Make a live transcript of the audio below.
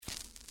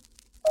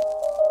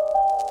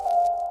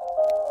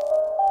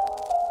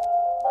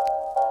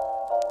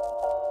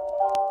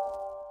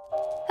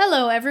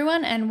Hello,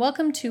 everyone, and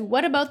welcome to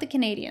What About the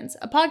Canadians,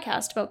 a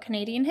podcast about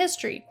Canadian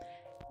history.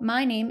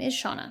 My name is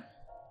Shauna.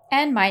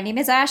 And my name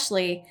is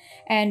Ashley,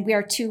 and we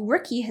are two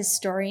rookie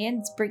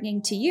historians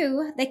bringing to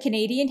you the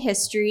Canadian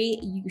history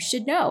you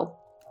should know.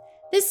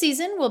 This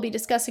season, we'll be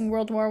discussing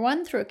World War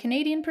I through a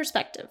Canadian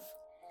perspective.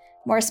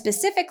 More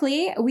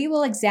specifically, we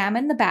will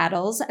examine the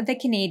battles the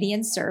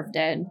Canadians served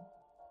in.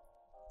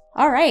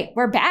 All right,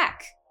 we're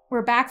back.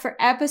 We're back for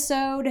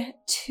episode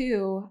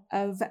 2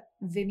 of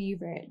Vimy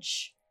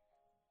Ridge.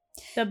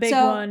 The big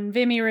one,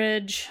 Vimy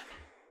Ridge.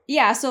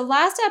 Yeah, so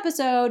last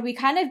episode, we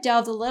kind of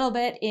delved a little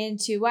bit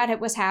into what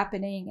was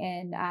happening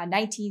in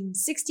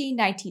 1916,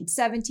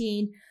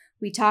 1917.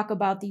 We talk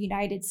about the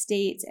United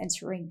States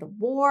entering the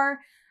war.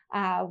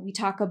 We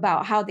talk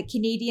about how the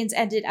Canadians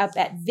ended up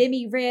at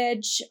Vimy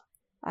Ridge,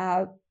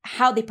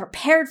 how they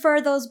prepared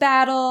for those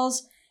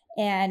battles.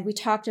 And we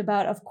talked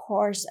about, of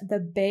course, the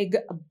big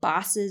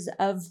bosses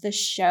of the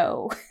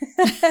show.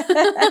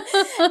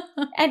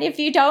 And if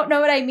you don't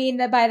know what I mean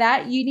by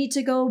that, you need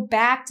to go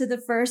back to the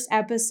first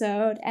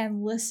episode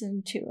and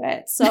listen to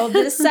it. So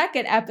the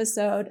second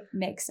episode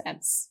makes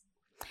sense.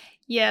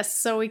 Yes,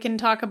 so we can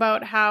talk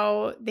about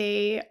how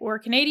they were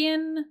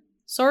Canadian,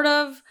 sort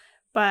of,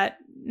 but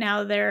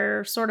now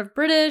they're sort of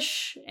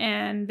British,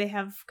 and they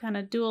have kind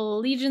of dual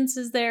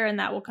allegiances there, and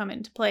that will come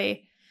into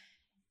play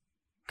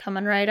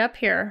coming right up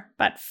here.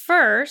 But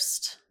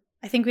first,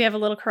 I think we have a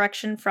little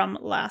correction from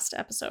last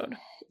episode.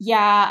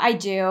 Yeah, I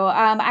do.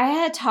 I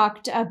had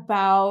talked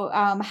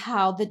about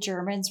how the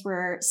Germans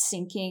were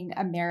sinking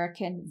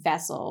American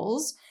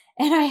vessels.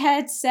 And I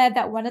had said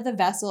that one of the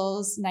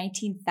vessels,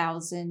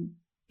 19,000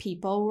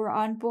 people were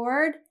on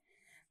board.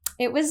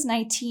 It was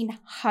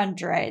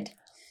 1,900.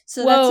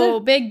 So whoa,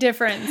 big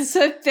difference. It's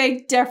a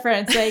big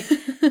difference. Like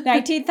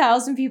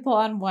 19,000 people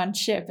on one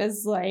ship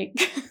is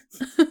like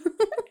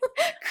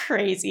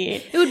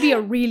crazy. It would be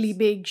a really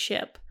big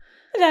ship.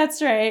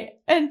 That's right.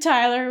 And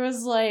Tyler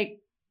was like,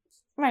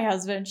 my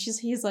husband,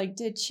 he's like,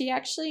 did she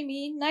actually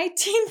mean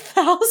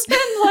 19,000?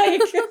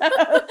 Like,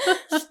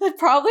 it'd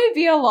probably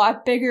be a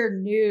lot bigger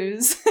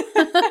news.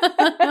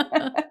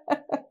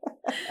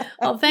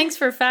 Well, thanks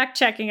for fact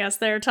checking us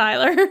there,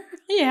 Tyler.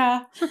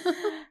 Yeah,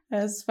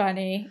 that's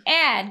funny.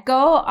 And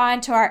go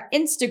on to our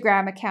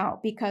Instagram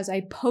account because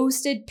I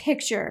posted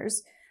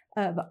pictures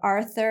of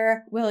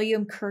Arthur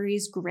William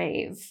Currie's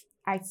grave.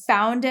 I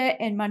found it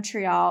in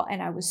Montreal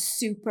and I was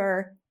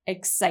super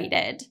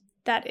excited.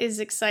 That is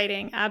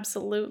exciting.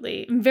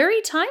 Absolutely.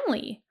 Very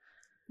timely.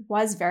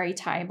 Was very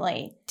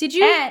timely. Did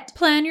you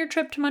plan your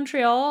trip to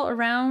Montreal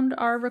around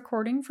our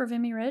recording for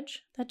Vimy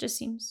Ridge? That just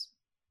seems...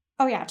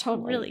 Oh yeah,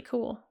 totally. Really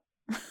cool.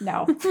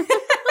 No.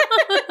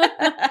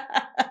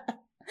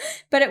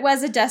 But it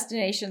was a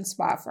destination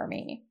spot for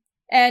me.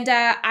 And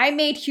I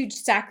made huge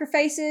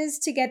sacrifices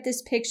to get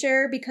this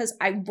picture because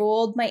I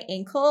rolled my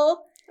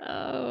ankle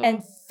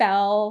and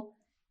fell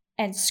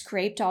and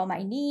scraped all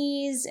my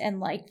knees and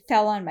like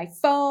fell on my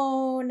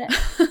phone.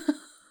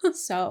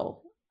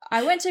 So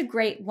I went to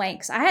great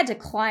lengths. I had to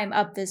climb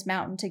up this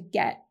mountain to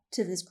get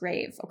to this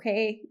grave,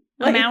 okay?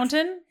 A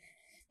mountain?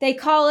 They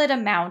call it a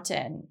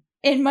mountain.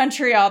 In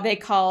Montreal, they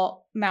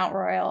call Mount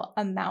Royal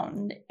a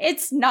mountain.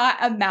 It's not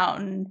a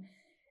mountain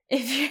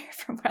if you're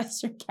from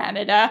Western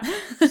Canada.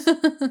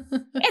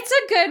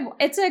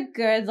 It's a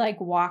good like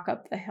walk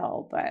up the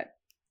hill, but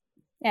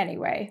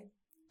anyway,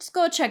 just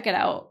go check it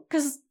out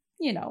because,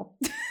 you know.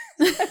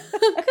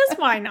 Because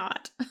why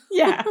not?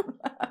 Yeah.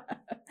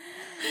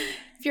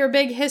 If you're a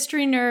big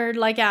history nerd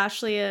like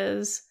Ashley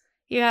is,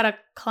 you gotta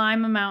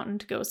climb a mountain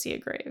to go see a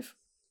grave.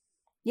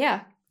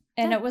 Yeah.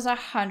 And it was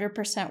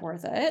 100%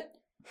 worth it.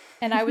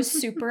 And I was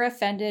super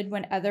offended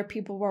when other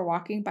people were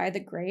walking by the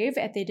grave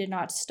and they did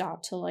not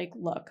stop to like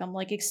look. I'm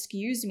like,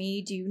 excuse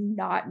me, do you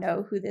not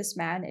know who this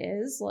man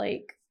is?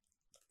 Like,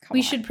 come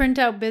on. Should print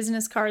out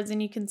business cards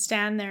and you can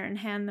stand there and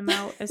hand them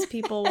out as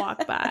people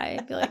walk by.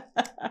 Be like,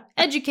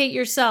 educate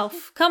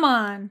yourself. Come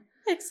on.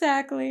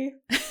 Exactly.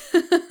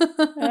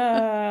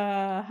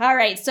 All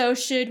right. So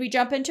should we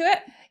jump into it?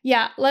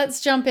 Yeah,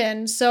 let's jump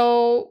in.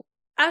 So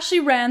Ashley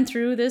ran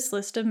through this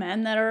list of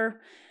men that are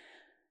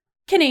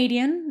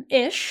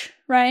Canadian-ish,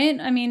 right?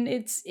 I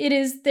mean,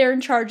 they're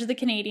in charge of the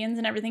Canadians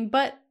and everything,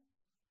 but,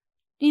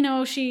 you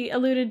know, she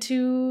alluded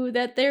to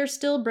that they're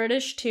still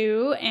British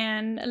too,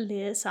 and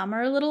some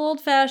are a little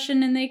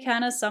old-fashioned,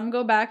 and some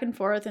go back and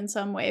forth in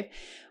some way.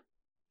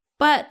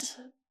 But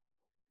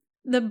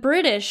the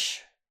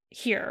British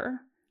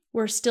here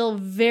were still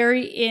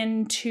very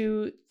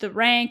into the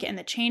rank and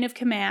the chain of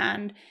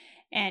command,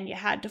 and you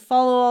had to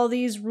follow all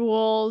these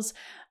rules.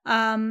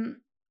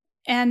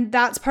 And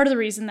that's part of the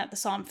reason that the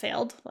Somme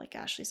failed, like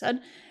Ashley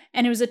said.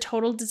 And it was a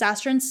total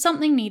disaster and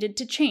something needed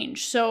to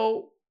change.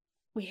 So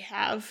we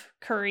have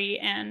Currie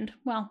and,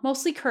 well,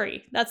 mostly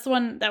Currie. That's the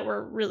one that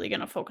we're really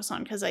going to focus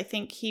on because I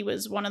think he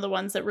was one of the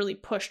ones that really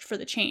pushed for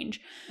the change.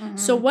 Mm-hmm.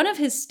 So one of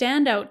his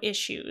standout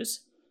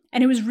issues,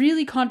 and it was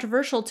really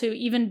controversial to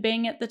even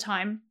Byng at the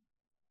time,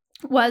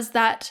 was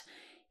that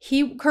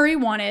Currie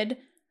wanted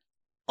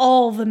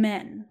all the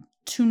men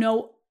to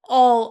know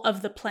all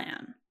of the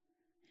plan.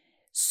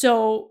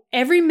 So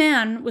every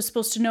man was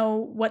supposed to know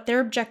what their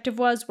objective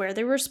was, where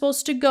they were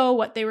supposed to go,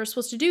 what they were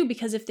supposed to do,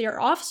 because if their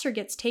officer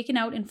gets taken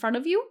out in front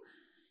of you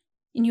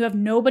and you have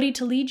nobody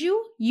to lead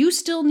you, you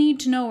still need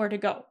to know where to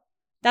go.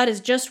 That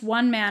is just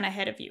one man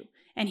ahead of you,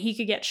 and he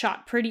could get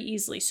shot pretty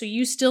easily. So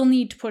you still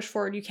need to push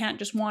forward. You can't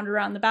just wander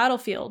around the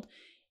battlefield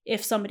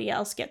if somebody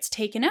else gets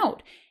taken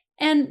out.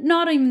 And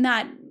not even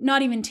that,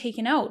 not even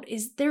taken out,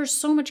 is there's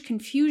so much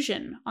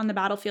confusion on the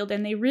battlefield,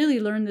 and they really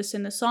learned this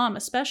in the Somme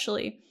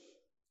especially,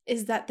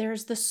 is that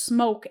there's the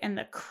smoke and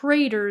the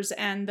craters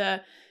and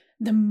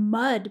the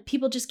mud.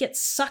 People just get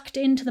sucked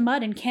into the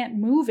mud and can't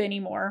move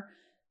anymore.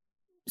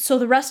 So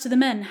the rest of the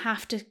men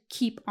have to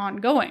keep on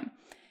going.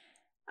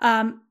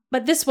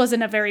 But this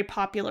wasn't a very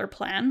popular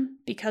plan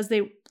because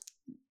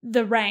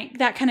the rank,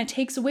 that kind of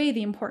takes away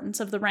the importance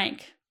of the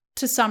rank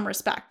to some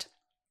respect.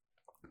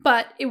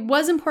 But it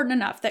was important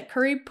enough that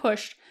Currie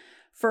pushed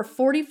for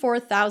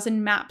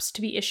 44,000 maps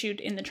to be issued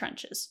in the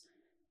trenches.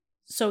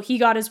 So he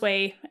got his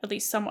way, at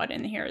least somewhat,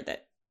 in here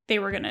that they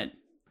were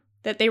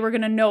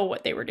gonna know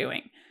what they were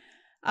doing.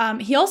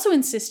 He also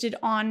insisted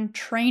on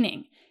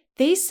training.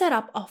 They set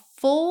up a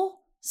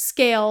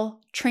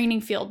full-scale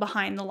training field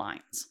behind the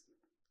lines.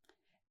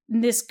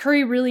 This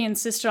Currie really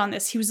insisted on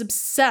this. He was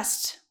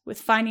obsessed with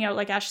finding out,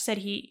 like Ash said,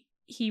 he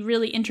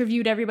really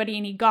interviewed everybody,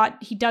 and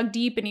he dug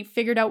deep and he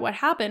figured out what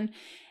happened,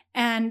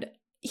 and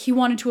he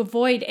wanted to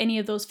avoid any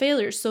of those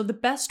failures. So the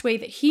best way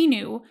that he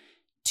knew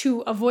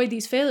to avoid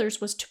these failures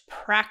was to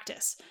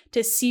practice,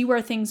 to see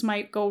where things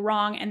might go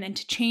wrong, and then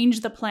to change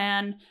the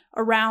plan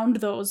around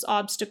those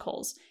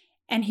obstacles.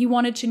 And he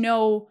wanted to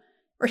know,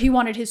 or he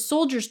wanted his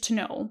soldiers to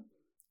know,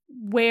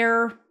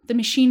 where the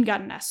machine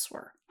gun nests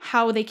were,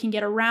 how they can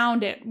get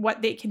around it,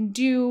 what they can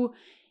do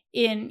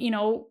in,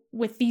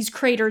 with these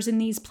craters in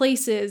these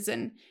places.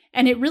 And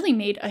it really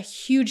made a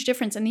huge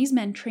difference. And these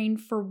men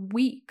trained for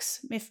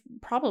weeks, if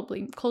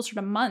probably closer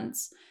to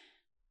months,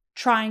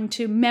 trying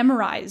to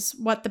memorize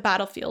what the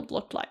battlefield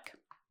looked like.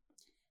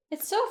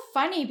 It's so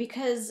funny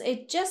because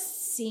it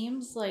just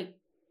seems like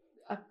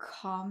a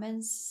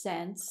common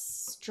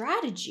sense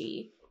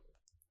strategy.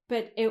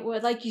 But it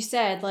would, like you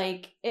said,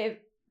 like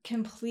it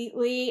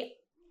completely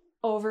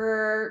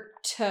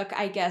overtook,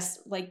 I guess,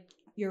 like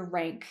your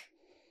rank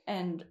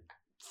and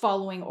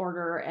following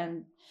order.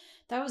 And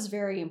that was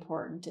very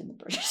important in the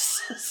British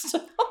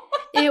system.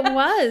 It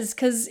was,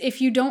 because if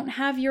you don't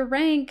have your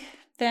rank,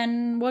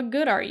 then what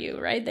good are you,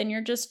 right? Then you're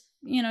just,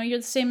 you're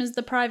the same as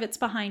the privates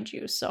behind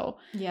you. So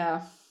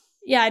yeah,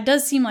 it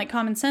does seem like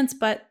common sense,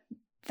 but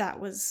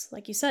that was,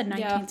 like you said,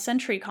 19th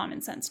century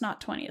common sense,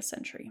 not 20th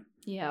century.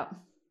 Yeah.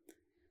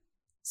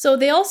 So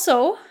they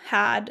also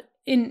had,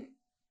 in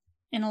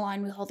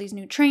line with all these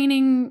new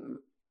training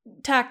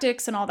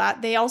tactics and all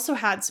that, they also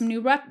had some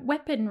new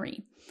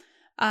weaponry.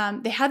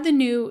 They had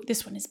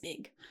this one is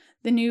big,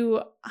 the new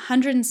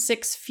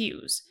 106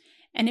 fuse.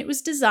 And it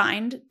was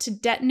designed to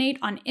detonate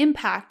on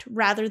impact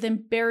rather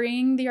than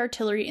burying the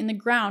artillery in the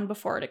ground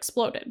before it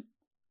exploded.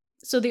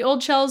 So the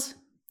old shells,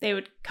 they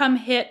would come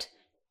hit,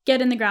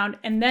 get in the ground,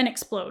 and then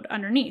explode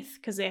underneath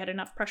because they had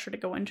enough pressure to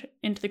go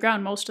into the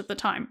ground most of the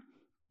time.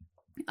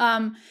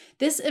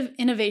 This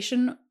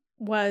innovation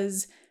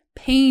was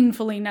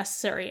painfully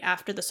necessary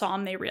after the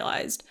Somme, they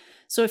realized.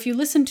 So if you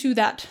listen to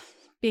that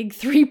big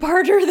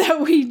 3-parter that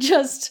we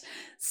just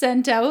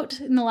sent out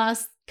in the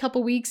last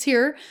couple weeks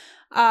here,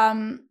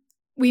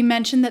 we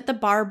mentioned that the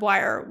barbed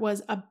wire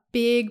was a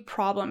big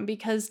problem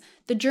because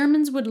the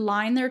Germans would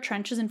line their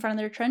trenches in front of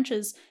their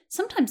trenches,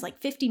 sometimes like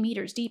 50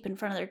 meters deep in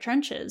front of their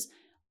trenches,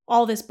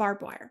 all this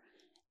barbed wire.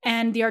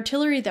 And the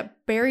artillery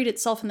that buried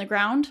itself in the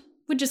ground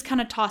would just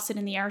kind of toss it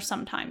in the air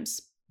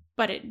sometimes,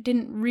 but it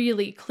didn't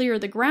really clear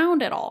the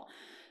ground at all.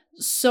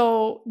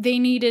 So they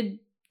needed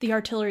the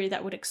artillery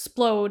that would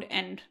explode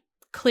and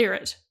clear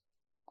it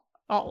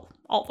all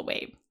the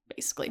way,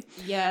 basically.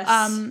 Yes.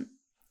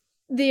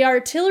 The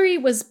artillery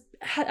was,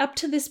 up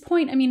to this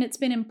point, I mean, it's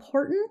been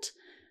important,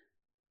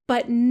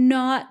 but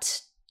not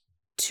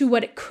to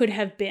what it could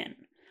have been.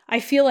 I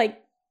feel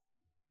like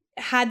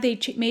had they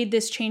made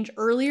this change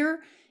earlier,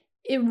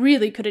 it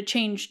really could have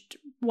changed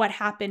what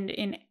happened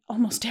in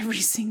almost every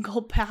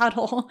single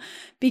battle,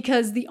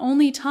 because the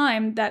only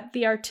time that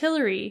the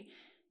artillery,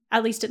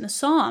 at least in the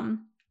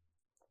Somme,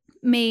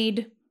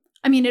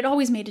 it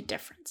always made a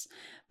difference,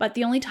 but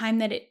the only time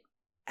that it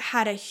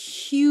had a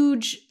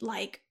huge,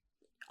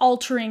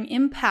 altering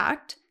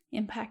impact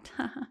was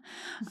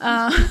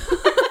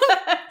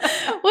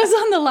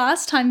on the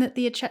last time that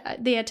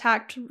they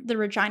attacked the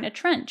Regina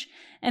Trench.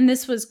 And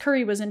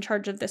Currie was in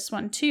charge of this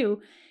one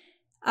too.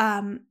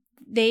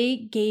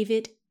 They gave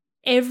it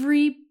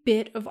every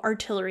bit of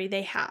artillery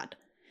they had.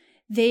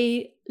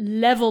 They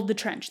leveled the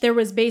trench. There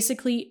was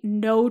basically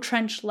no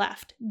trench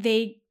left.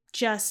 They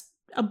just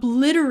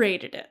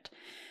obliterated it.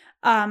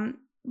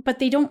 But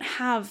they don't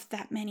have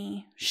that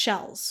many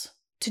shells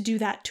to do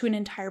that to an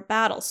entire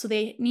battle. So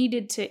they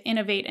needed to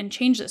innovate and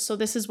change this. So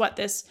this is what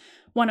this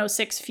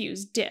 106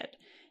 fuse did.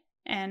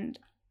 And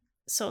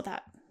so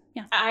that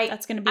yeah, I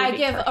that's going to be I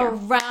give a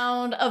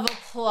round of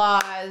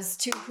applause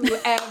to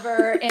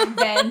whoever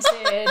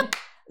invented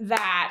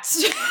that.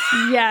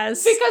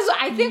 Yes. Because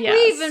I think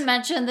we even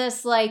mentioned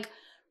this like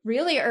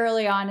really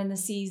early on in the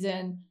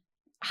season,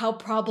 how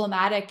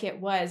problematic it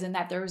was and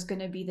that there was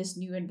going to be this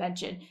new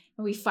invention.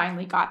 And we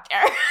finally got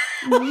there.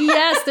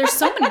 Yes, there's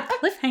so many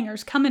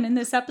cliffhangers coming in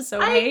this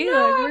episode, hey?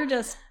 Like, we're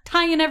just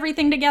tying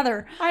everything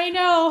together. I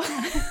know.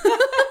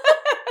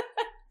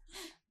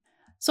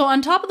 So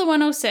on top of the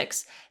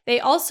 106, they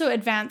also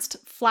advanced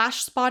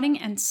flash spotting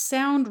and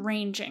sound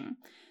ranging.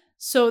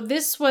 So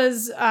this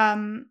was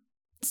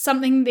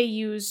something they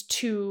used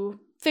to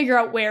figure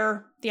out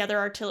where the other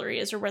artillery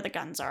is or where the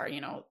guns are,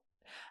 you know.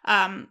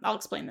 I'll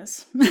explain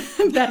this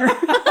better.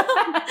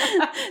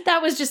 That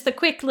was just the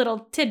quick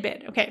little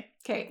tidbit. Okay.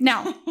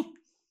 Now,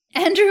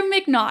 Andrew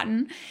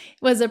McNaughton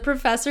was a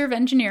professor of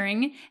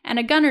engineering and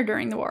a gunner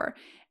during the war.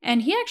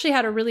 And he actually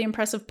had a really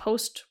impressive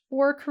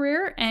post-war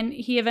career, and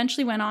he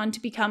eventually went on to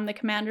become the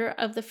commander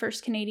of the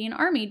 1st Canadian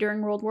Army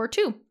during World War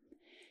II.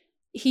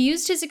 He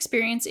used his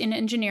experience in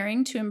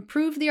engineering to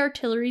improve the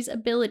artillery's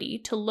ability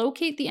to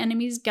locate the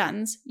enemy's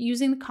guns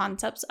using the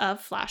concepts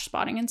of flash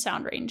spotting and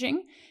sound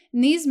ranging.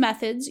 And these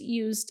methods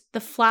used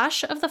the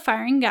flash of the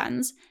firing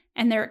guns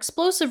and their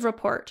explosive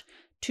report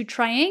to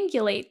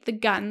triangulate the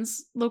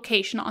gun's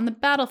location on the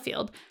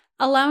battlefield,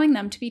 allowing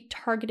them to be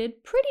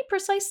targeted pretty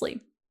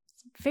precisely.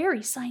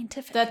 Very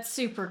scientific. That's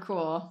super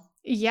cool.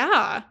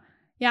 Yeah.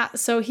 Yeah.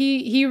 So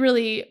he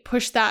really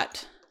pushed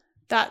that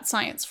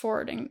science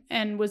forward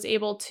and was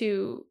able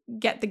to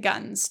get the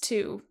guns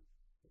to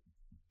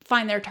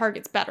find their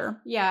targets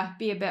better. Yeah,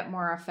 be a bit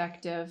more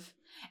effective.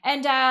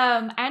 And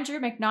Andrew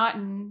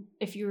McNaughton,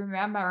 if you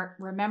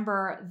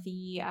remember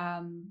the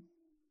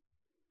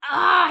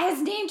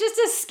his name just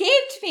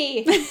escaped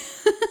me.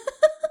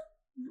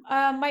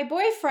 My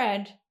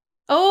boyfriend.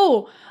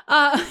 Oh,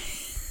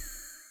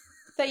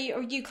 that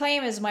you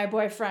claim is my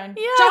boyfriend.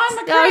 Yes. John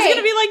McCrae. I was going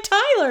to be like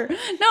Tyler.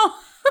 No.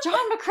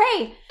 John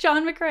McCrae.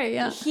 John McCrae,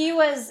 yeah. He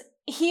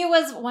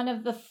was one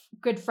of the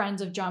good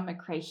friends of John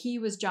McCrae. He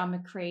was John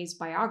McCrae's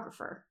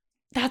biographer.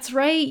 That's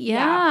right.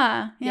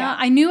 Yeah.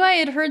 I knew I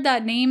had heard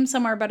that name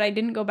somewhere, but I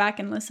didn't go back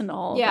and listen to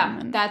all of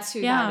them. Yeah, that's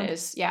who that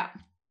is. Yeah.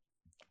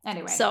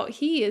 Anyway. So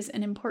he is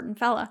an important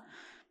fella.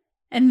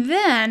 And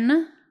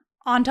then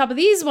on top of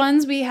these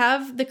ones, we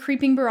have the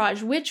Creeping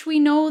Barrage, which we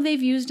know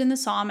they've used in the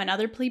Somme and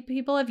other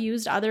people have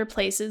used other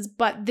places,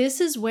 but this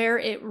is where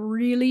it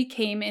really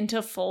came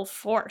into full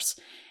force.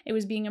 It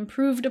was being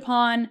improved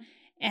upon,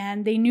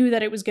 and they knew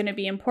that it was going to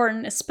be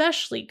important,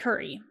 especially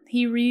Currie.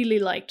 He really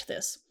liked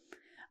this.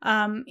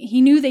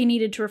 He knew they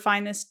needed to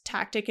refine this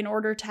tactic in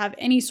order to have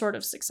any sort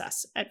of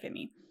success at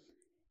Vimy.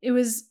 It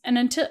was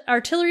an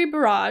artillery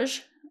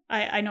barrage.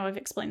 I know I've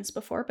explained this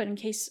before, but in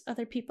case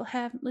other people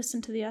haven't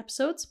listened to the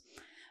episodes,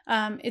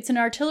 it's an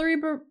artillery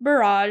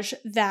barrage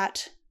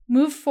that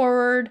moved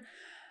forward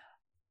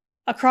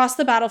across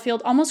the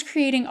battlefield, almost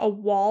creating a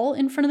wall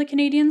in front of the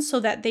Canadians so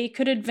that they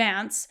could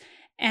advance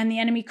and the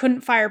enemy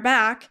couldn't fire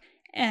back.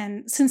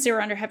 And since they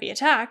were under heavy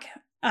attack,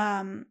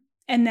 and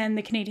then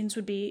the Canadians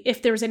would be,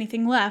 if there was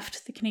anything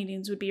left, the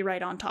Canadians would be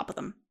right on top of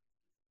them.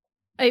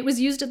 It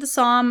was used at the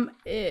Somme.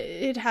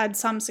 It had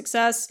some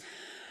success,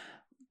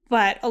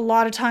 but a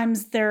lot of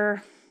times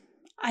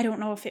I don't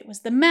know if it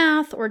was the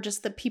math or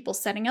just the people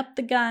setting up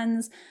the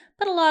guns,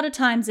 but a lot of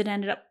times it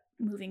ended up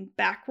moving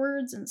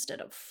backwards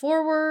instead of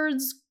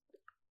forwards,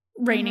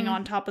 raining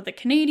on top of the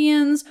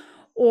Canadians,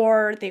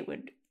 or they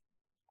would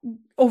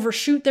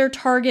overshoot their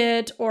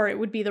target, or it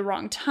would be the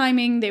wrong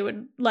timing. They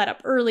would let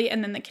up early,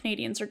 and then the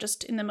Canadians are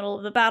just in the middle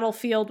of the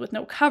battlefield with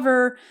no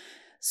cover.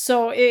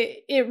 So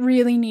it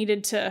really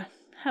needed to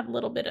have a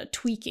little bit of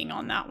tweaking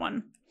on that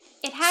one.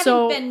 It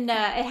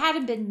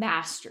hadn't been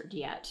mastered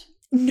yet.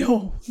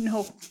 No,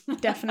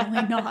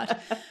 definitely not.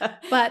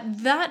 But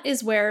that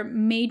is where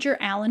Major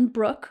Alan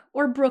Brooke,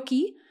 or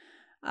Brookie,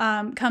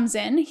 comes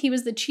in. He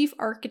was the chief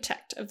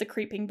architect of the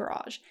Creeping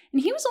Barrage.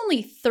 And he was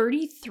only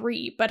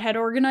 33, but had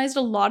organized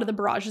a lot of the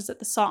barrages at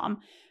the Somme,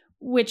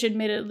 which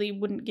admittedly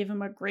wouldn't give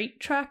him a great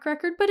track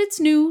record, but it's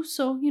new,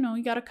 so,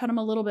 you got to cut him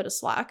a little bit of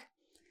slack.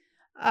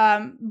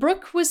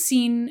 Brooke was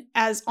seen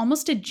as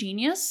almost a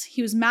genius.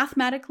 He was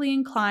mathematically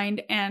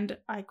inclined and,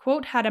 I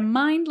quote, had a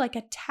mind like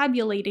a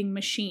tabulating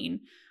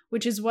machine,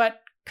 which is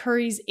what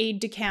Currie's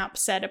aide-de-camp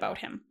said about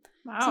him.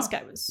 Wow. So this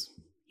guy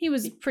he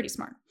was pretty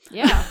smart.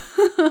 Yeah.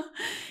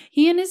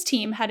 He and his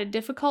team had a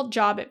difficult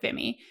job at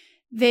Vimy.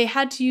 They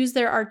had to use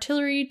their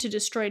artillery to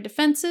destroy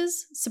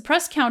defenses,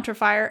 suppress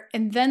counterfire,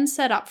 and then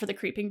set up for the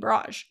Creeping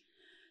Barrage.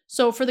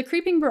 So for the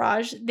Creeping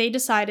Barrage, they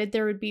decided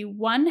there would be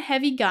one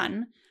heavy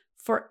gun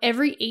for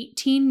every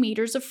 18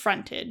 meters of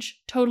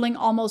frontage, totaling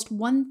almost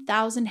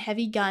 1,000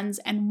 heavy guns,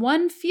 and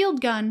one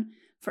field gun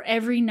for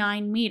every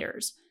 9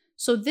 meters.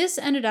 So this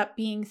ended up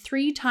being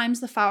 3 times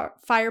the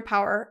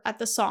firepower at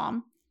the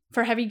Somme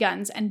for heavy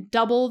guns and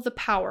double the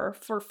power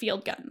for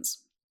field guns.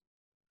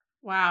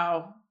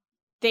 Wow.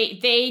 They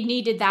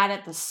needed that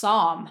at the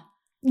Somme.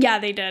 Yeah,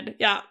 they did.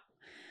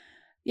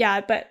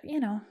 Yeah, but,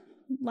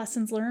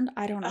 lessons learned?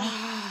 I don't know.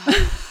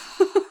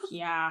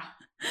 Yeah.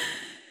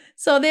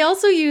 So they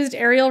also used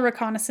aerial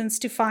reconnaissance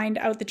to find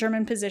out the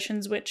German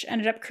positions, which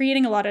ended up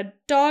creating a lot of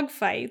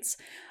dogfights.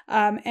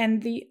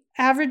 And the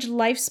average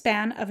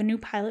lifespan of a new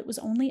pilot was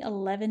only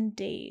 11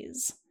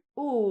 days.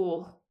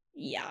 Ooh.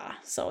 Yeah,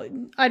 so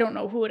I don't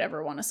know who would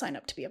ever want to sign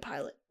up to be a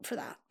pilot for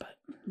that, but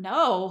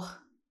No.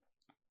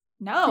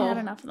 they had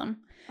enough of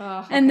them.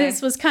 Okay. And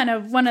this was kind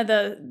of one of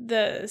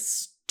the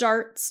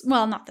starts,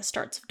 well, not the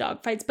starts of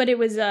dogfights, but it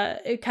was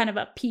kind of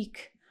a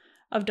peak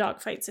of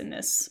dogfights in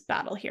this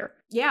battle here.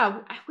 Yeah,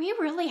 we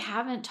really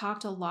haven't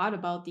talked a lot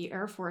about the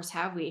Air Force,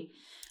 have we?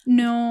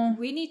 No.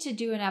 We need to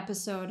do an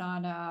episode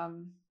on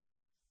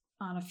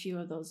a few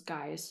of those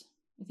guys.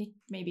 I think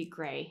maybe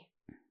Gray.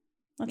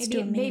 Let's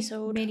do a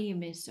mini-sode.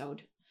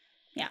 Mini-sode.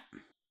 Yeah.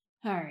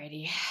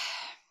 Alrighty.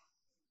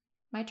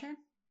 My turn?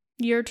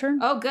 Your turn?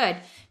 Oh, good.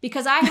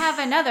 Because I have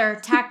another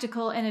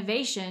tactical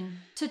innovation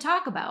to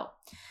talk about.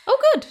 Oh,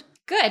 good.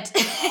 Good.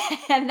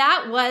 And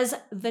that was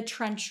the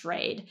trench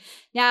raid.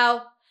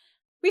 Now,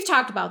 we've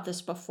talked about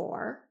this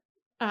before.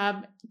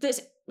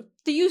 The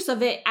use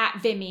of it at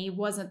Vimy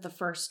wasn't the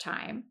first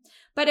time,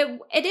 but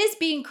it is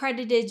being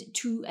credited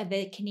to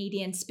the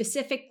Canadians,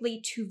 specifically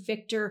to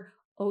Victor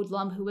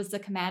Odlum, who was the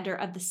commander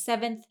of the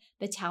 7th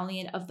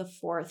Battalion of the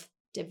 4th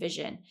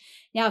Division.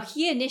 Now,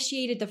 he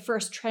initiated the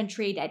first trench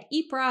raid at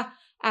Ypres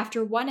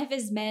after one of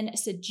his men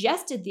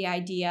suggested the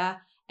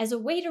idea as a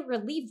way to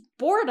relieve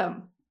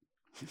boredom.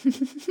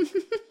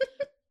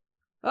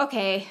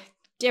 Okay,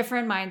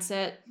 different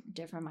mindset,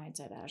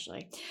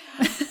 Ashley.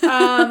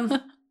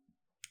 And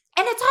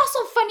it's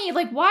also funny,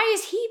 like, why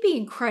is he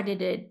being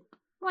credited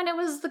when it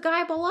was the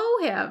guy below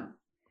him?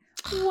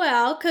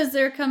 Well, because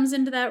there comes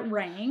into that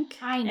rank.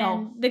 I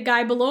know. And the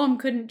guy below him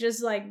couldn't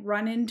just, like,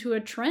 run into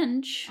a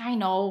trench. I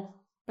know,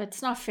 but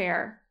it's not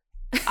fair.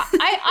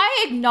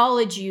 I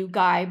acknowledge you,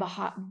 guy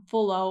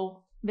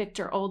below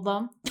Victor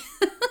Odlum.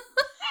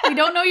 We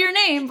don't know your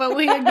name, but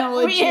we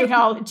acknowledge you. We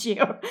acknowledge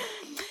you.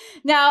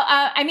 Now,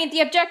 I mean,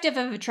 the objective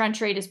of a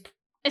trench raid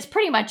is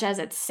pretty much as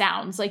it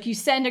sounds. Like, you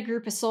send a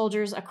group of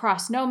soldiers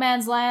across no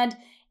man's land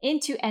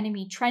into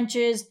enemy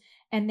trenches,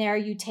 and there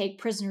you take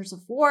prisoners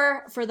of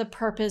war for the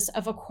purpose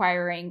of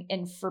acquiring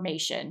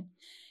information.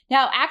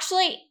 Now, it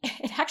actually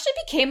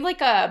became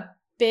like a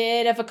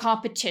bit of a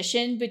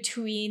competition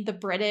between the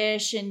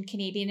British and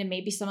Canadian and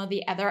maybe some of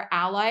the other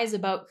allies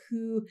about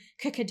who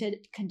could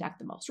conduct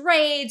the most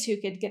raids,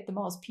 who could get the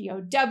most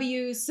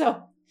POWs.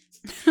 So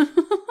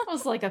it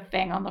was like a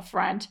thing on the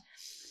front.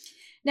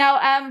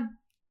 Now,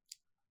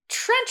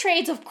 trench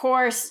raids, of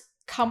course,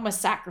 come with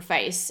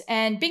sacrifice,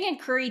 and Byng and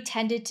Currie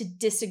tended to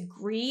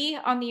disagree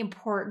on the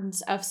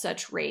importance of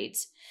such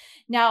raids.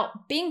 Now,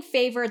 Byng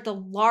favored the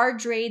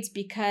large raids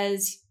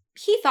because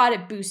he thought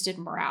it boosted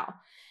morale.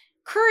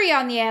 Currie,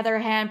 on the other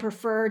hand,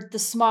 preferred the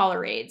smaller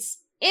raids,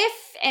 if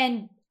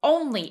and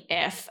only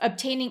if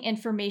obtaining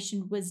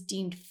information was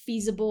deemed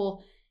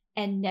feasible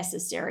and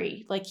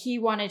necessary. Like, he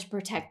wanted to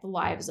protect the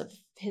lives of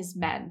his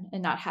men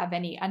and not have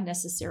any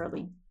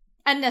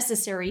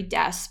unnecessary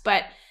deaths.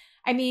 But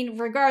I mean,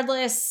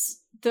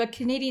 regardless, the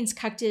Canadians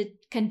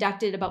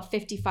conducted about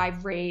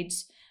 55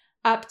 raids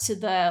up to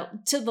the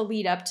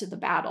lead up to the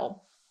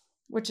battle,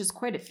 which is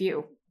quite a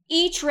few.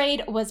 Each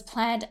raid was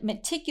planned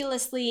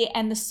meticulously,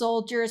 and the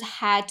soldiers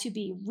had to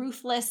be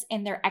ruthless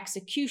in their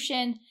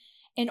execution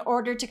in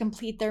order to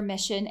complete their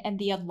mission in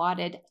the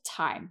allotted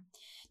time.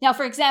 Now,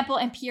 for example,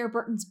 in Pierre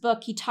Burton's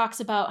book, he talks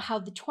about how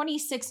the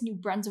 26th New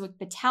Brunswick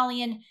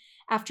Battalion,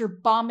 after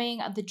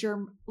bombing a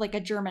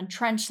German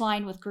trench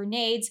line with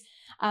grenades,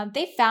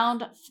 they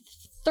found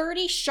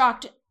 30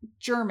 shocked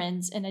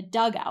Germans in a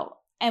dugout.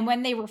 And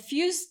when they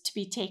refused to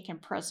be taken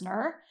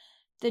prisoner,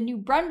 the New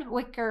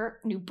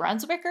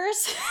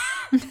Brunswickers,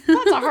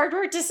 that's a hard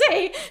word to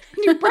say,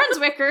 New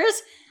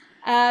Brunswickers,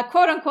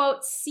 quote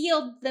unquote,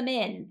 sealed them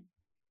in.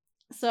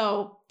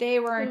 So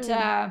they weren't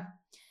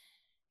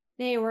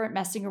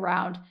messing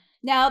around.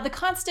 Now, the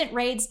constant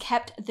raids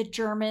kept the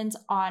Germans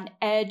on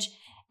edge,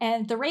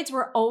 and the raids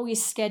were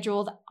always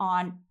scheduled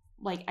on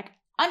like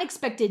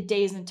unexpected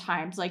days and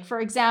times. Like,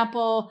 for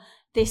example,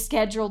 they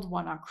scheduled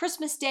one on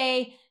Christmas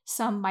Day.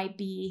 Some might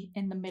be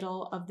in the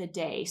middle of the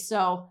day.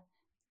 So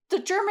the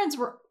Germans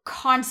were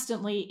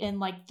constantly in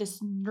like this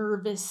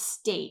nervous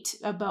state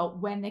about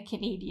when the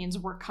Canadians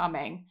were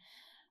coming.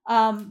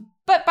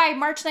 But by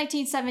March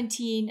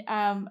 1917,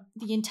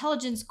 the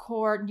intelligence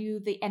corps knew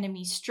the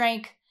enemy's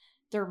strength,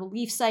 their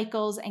relief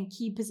cycles, and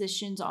key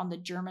positions on the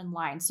German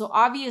line. So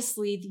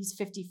obviously these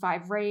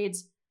 55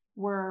 raids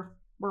were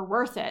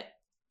worth it,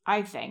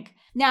 I think.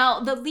 Now,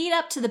 the lead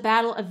up to the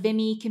Battle of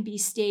Vimy can be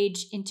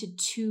staged into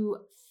two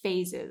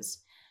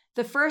phases.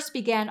 The first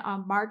began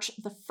on March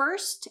the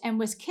 1st and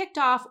was kicked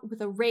off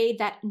with a raid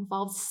that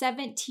involved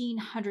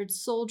 1,700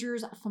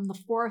 soldiers from the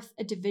 4th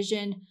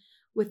Division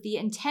with the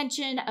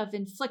intention of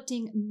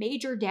inflicting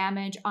major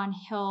damage on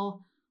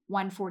Hill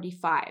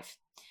 145.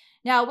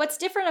 Now, what's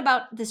different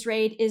about this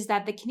raid is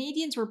that the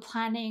Canadians were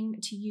planning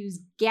to use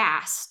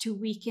gas to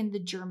weaken the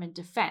German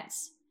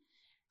defense.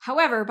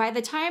 However, by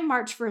the time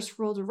March 1st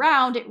rolled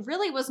around, it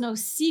really was no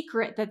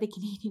secret that the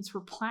Canadians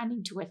were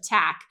planning to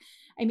attack.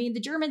 I mean,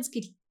 the Germans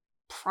could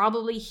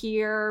probably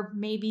hear,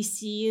 maybe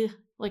see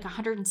like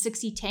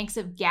 160 tanks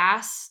of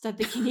gas that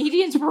the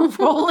Canadians were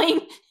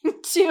rolling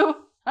to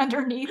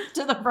underneath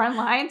to the front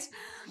lines.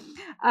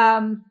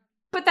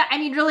 But that, I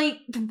mean, really,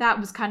 that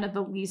was kind of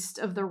the least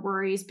of their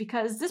worries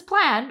because this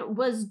plan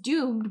was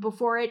doomed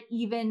before it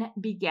even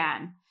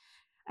began.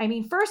 I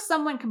mean, first,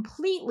 someone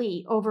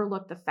completely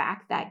overlooked the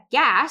fact that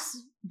gas,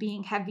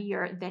 being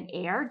heavier than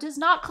air, does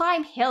not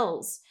climb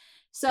hills.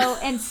 So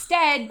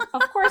instead,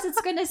 of course,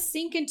 it's going to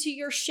sink into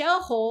your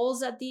shell holes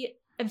that the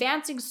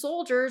advancing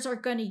soldiers are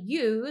going to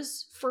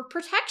use for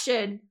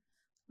protection.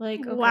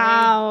 Like, okay.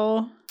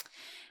 Wow.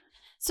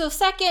 So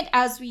second,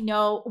 as we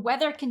know,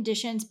 weather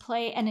conditions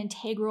play an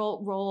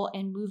integral role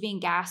in moving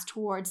gas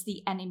towards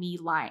the enemy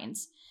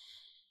lines.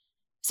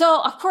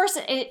 So, of course,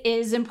 it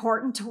is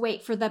important to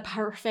wait for the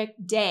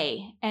perfect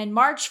day. And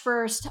March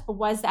 1st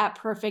was that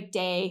perfect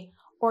day,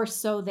 or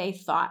so they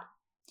thought.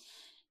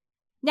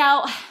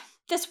 Now,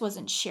 this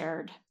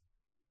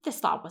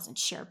thought wasn't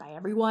shared by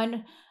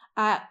everyone.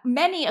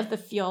 Many of the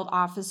field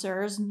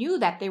officers knew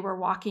that they were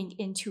walking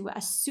into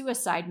a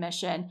suicide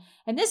mission,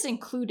 and this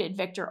included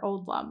Victor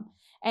Odlum.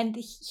 And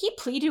he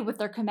pleaded with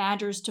their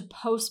commanders to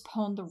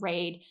postpone the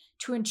raid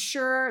to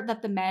ensure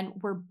that the men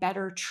were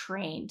better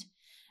trained.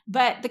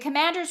 But the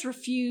commanders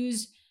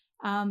refused,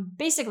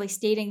 basically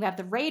stating that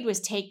the raid was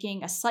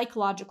taking a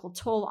psychological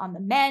toll on the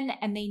men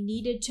and they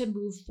needed to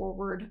move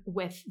forward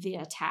with the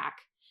attack.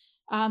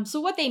 So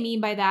what they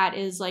mean by that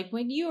is like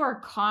when you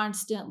are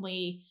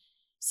constantly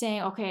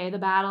saying, okay, the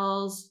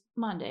battle's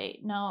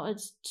Monday, no,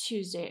 it's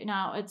Tuesday,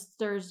 no, it's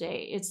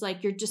Thursday. It's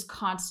like you're just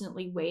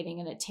constantly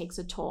waiting and it takes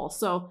a toll.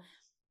 So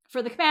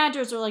for the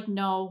commanders, they're like,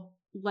 no,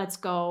 let's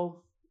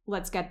go.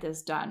 Let's get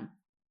this done.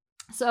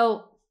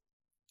 So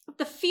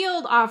the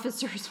field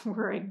officers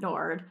were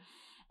ignored.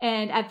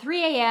 And at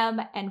 3 a.m.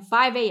 and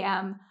 5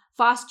 a.m.,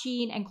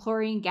 phosgene and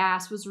chlorine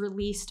gas was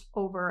released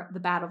over the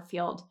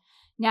battlefield.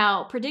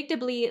 Now,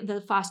 predictably,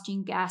 the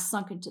phosgene gas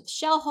sunk into the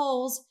shell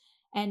holes.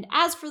 And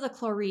as for the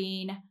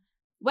chlorine,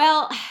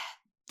 well,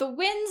 the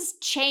winds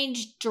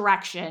changed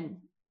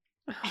direction.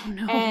 Oh,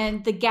 no.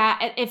 And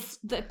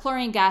the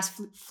chlorine gas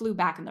flew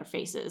back in their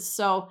faces.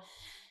 So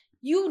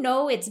you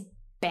know it's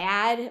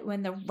bad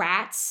when the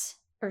rats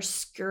are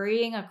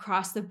scurrying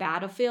across the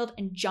battlefield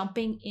and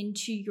jumping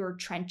into your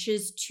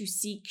trenches to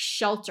seek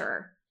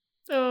shelter.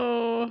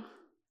 Oh.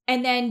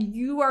 And then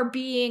you are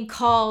being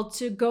called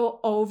to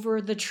go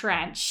over the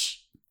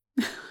trench.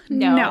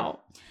 No.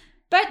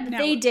 But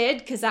they did,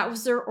 because that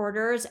was their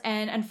orders.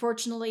 And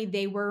unfortunately,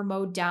 they were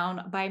mowed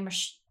down by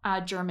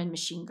German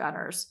machine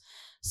gunners.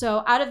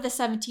 So out of the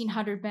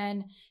 1,700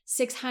 men,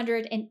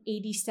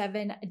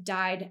 687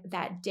 died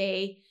that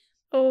day.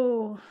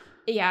 Oh.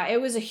 Yeah,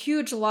 it was a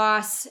huge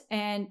loss.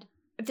 And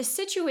the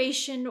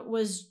situation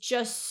was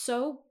just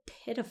so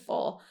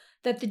pitiful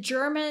that the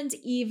Germans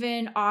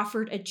even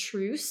offered a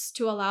truce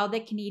to allow the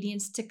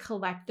Canadians to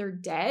collect their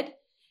dead.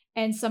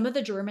 And some of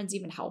the Germans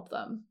even helped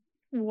them.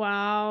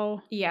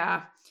 Wow.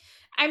 Yeah.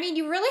 I mean,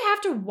 you really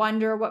have to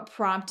wonder what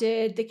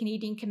prompted the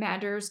Canadian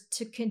commanders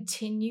to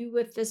continue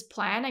with this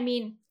plan. I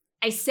mean,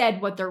 I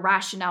said what their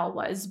rationale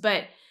was,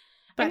 but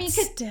I mean,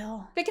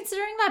 still. But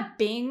considering that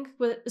Byng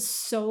was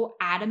so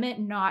adamant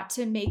not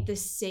to make the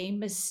same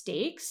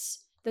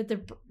mistakes that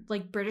the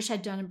British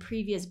had done in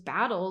previous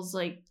battles,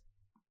 like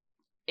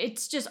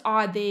it's just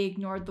odd they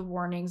ignored the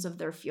warnings of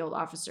their field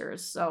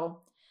officers.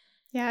 So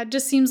yeah, it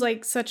just seems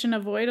like such an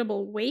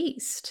avoidable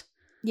waste.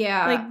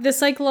 Yeah. Like the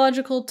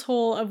psychological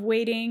toll of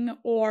waiting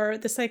or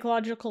the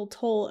psychological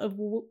toll of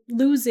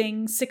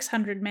losing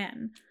 600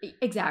 men.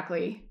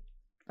 Exactly.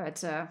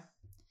 But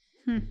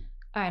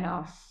I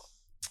know.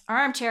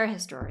 Armchair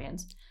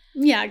historians.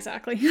 Yeah,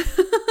 exactly.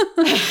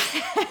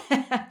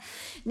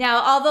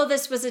 Now, although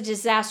this was a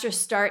disastrous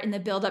start in the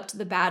build-up to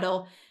the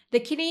battle, the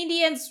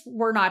Canadians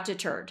were not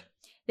deterred.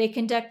 They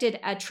conducted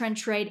a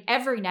trench raid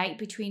every night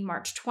between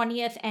March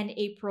 20th and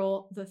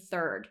April the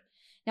 3rd.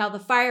 Now, the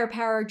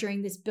firepower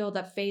during this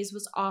build-up phase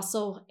was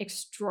also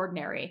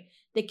extraordinary.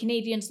 The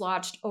Canadians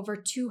launched over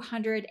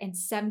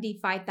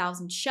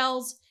 275,000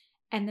 shells,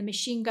 and the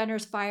machine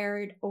gunners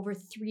fired over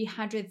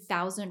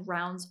 300,000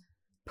 rounds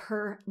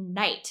per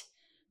night.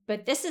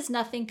 But this is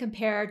nothing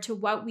compared to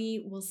what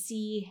we will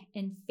see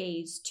in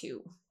Phase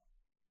 2.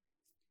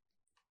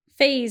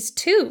 Phase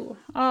 2?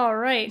 All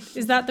right.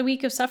 Is that the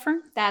week of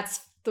suffering?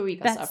 That's the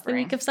week of suffering. That's the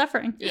week of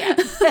suffering. Yeah.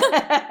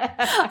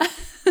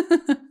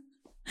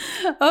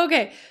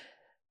 Okay.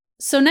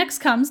 So next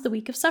comes the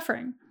week of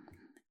suffering.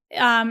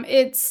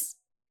 It's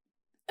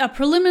a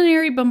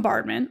preliminary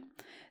bombardment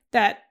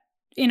that,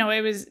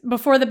 it was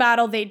before the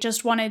battle, they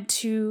just wanted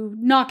to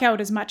knock out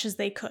as much as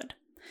they could.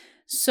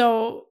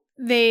 So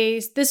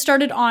this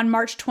started on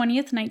March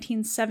 20th,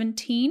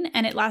 1917,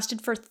 and it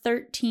lasted for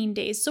 13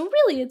 days. So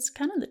really, it's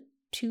kind of the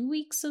 2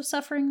 weeks of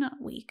suffering,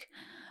 not week.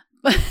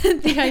 But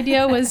the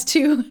idea was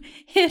to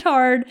hit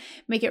hard,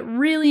 make it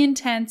really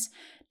intense,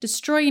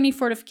 destroy any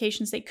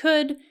fortifications they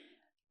could,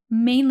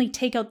 mainly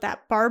take out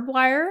that barbed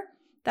wire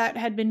that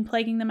had been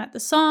plaguing them at the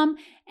Somme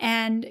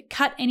and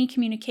cut any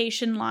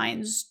communication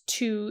lines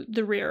to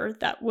the rear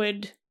that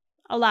would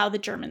allow the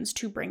Germans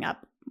to bring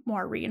up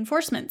more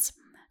reinforcements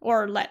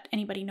or let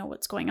anybody know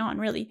what's going on,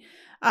 really.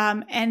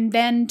 And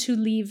then to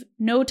leave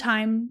no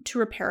time to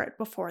repair it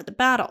before the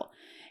battle.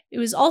 It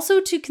was also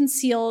to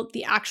conceal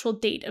the actual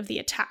date of the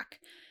attack.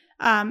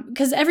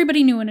 Because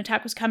everybody knew an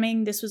attack was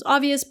coming. This was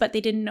obvious, but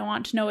they didn't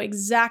want to know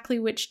exactly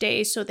which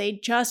day, so they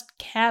just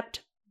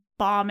kept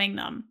bombing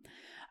them.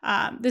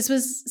 This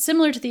was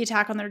similar to the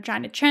attack on the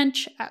Regina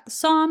Trench at the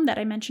Somme that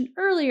I mentioned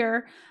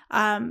earlier.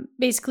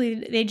 Basically,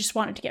 they just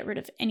wanted to get rid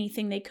of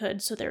anything they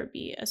could so there would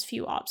be as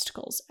few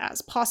obstacles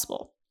as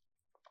possible.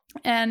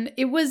 And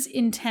it was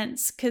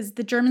intense because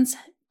the Germans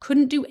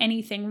couldn't do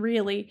anything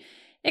really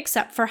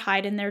except for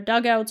hide in their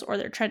dugouts or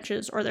their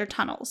trenches or their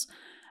tunnels.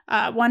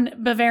 One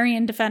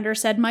Bavarian defender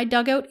said, "My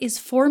dugout is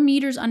 4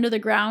 meters under the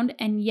ground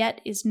and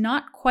yet is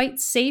not quite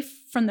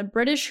safe from the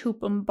British who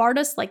bombard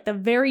us like the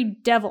very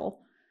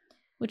devil."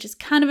 Which is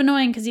kind of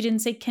annoying because he didn't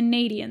say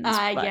Canadians.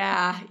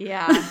 Yeah.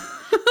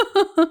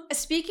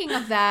 Speaking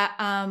of that,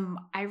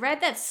 I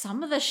read that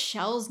some of the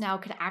shells now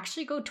could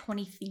actually go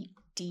 20 feet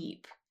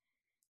deep.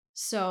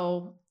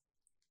 So,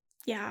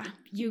 yeah,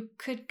 you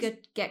could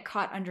get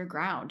caught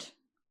underground.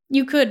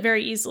 You could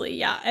very easily,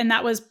 yeah. And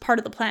that was part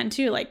of the plan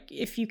too. Like,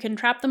 if you can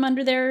trap them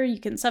under there, you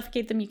can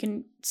suffocate them, you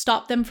can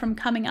stop them from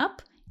coming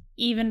up,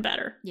 even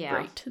better. Yeah.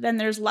 Great. Then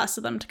there's less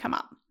of them to come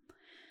up.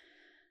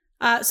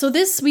 So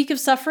this week of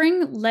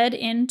suffering led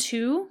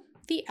into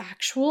the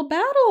actual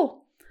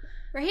battle.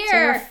 We're here. So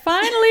we're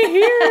finally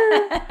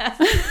here.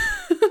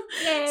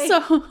 Yay.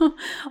 So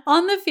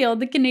on the field,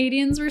 the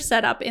Canadians were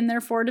set up in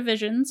their 4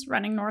 divisions,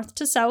 running north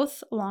to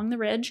south along the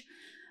ridge.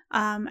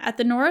 At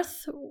the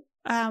north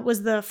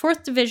was the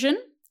 4th Division,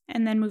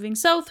 and then moving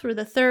south were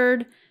the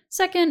 3rd,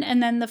 2nd,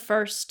 and then the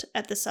 1st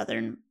at the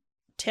southern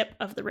tip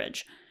of the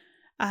ridge.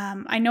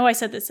 I know I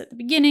said this at the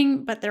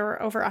beginning, but there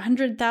were over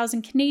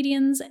 100,000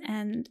 Canadians,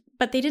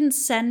 but they didn't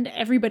send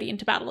everybody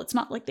into battle. It's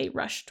not like they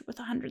rushed with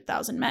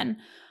 100,000 men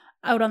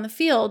out on the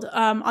field.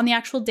 On the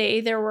actual day,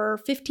 there were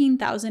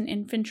 15,000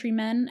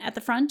 infantrymen at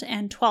the front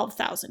and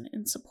 12,000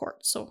 in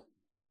support, so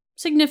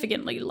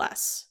significantly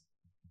less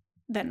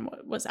than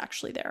what was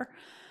actually there.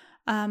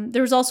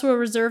 There was also a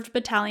reserved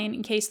battalion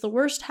in case the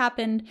worst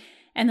happened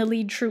and the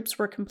lead troops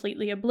were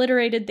completely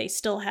obliterated. They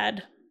still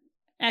had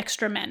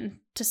extra men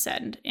to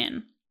send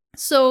in.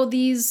 So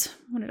these,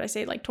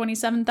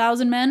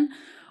 27,000 men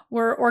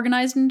were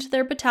organized into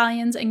their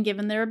battalions and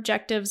given their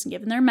objectives and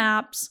given their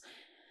maps.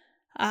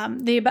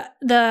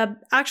 The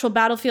actual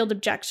battlefield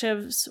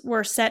objectives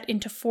were set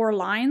into 4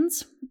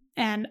 lines,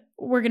 and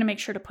we're going to make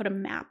sure to put a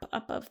map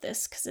up of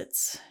this because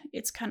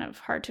it's kind of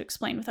hard to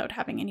explain without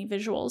having any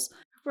visuals.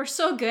 We're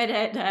so good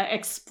at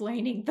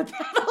explaining the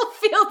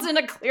battlefields in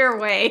a clear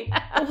way.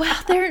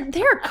 Well,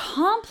 they're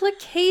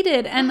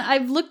complicated, and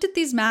I've looked at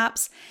these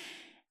maps,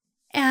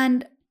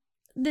 and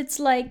it's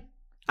like,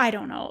 I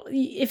don't know.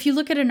 If you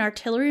look at an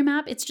artillery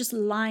map, it's just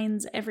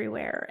lines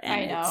everywhere, and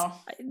I know.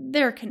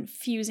 They're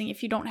confusing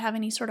if you don't have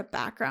any sort of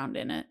background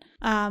in it.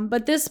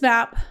 But this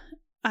map,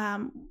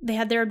 they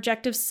had their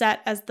objectives set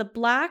as the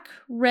black,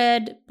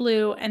 red,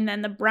 blue, and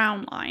then the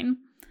brown line.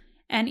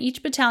 And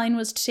each battalion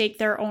was to take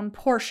their own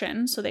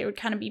portion, so they would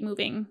kind of be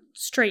moving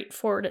straight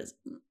forward as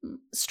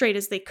straight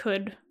as they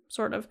could,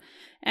 sort of.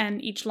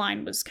 And each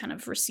line was kind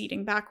of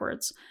receding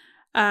backwards.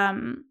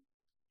 Although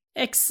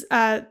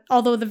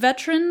the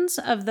veterans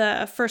of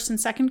the 1st and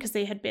 2nd, because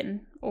they had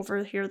been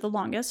over here the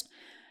longest,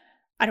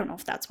 I don't know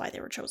if that's why they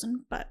were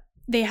chosen, but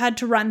they had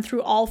to run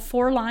through all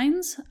 4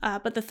 lines.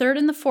 But the 3rd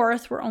and the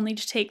 4th were only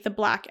to take the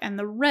black and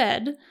the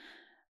red.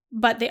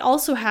 But they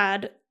also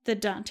had the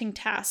daunting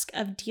task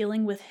of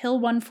dealing with Hill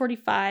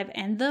 145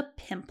 and the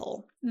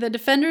Pimple. The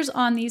defenders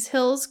on these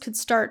hills could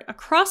start a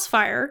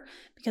crossfire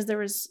because there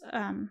was,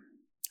 I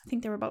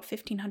think they were about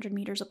 1,500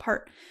 meters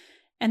apart,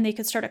 and they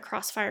could start a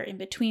crossfire in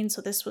between,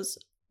 so this was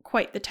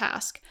quite the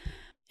task.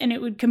 And it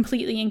would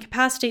completely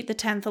incapacitate the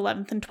 10th,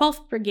 11th, and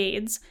 12th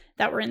brigades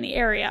that were in the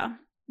area.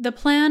 The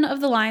plan of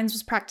the lines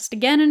was practiced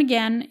again and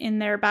again in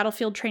their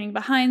battlefield training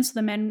behind, so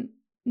the men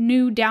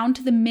knew down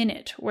to the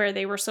minute where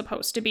they were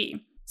supposed to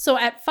be. So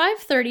at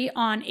 5:30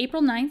 on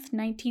April 9th,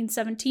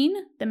 1917,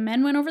 the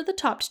men went over the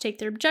top to take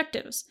their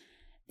objectives.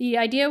 The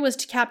idea was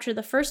to capture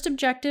the first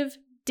objective,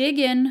 dig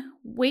in,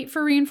 wait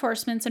for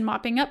reinforcements and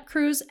mopping up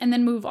crews, and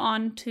then move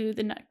on to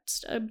the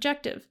next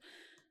objective.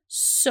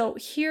 So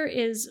here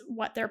is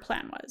what their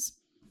plan was.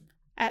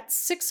 At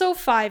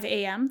 6:05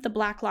 a.m., the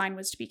black line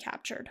was to be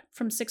captured.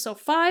 From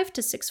 6:05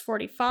 to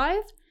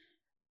 6:45,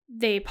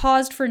 they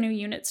paused for new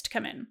units to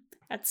come in.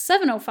 At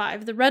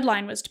 7:05, the red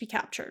line was to be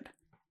captured.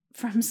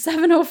 From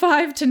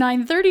 7:05 to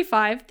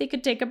 9:35, they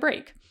could take a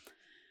break.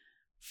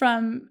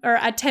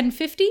 At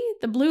 10:50,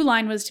 the blue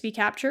line was to be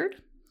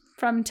captured.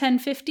 From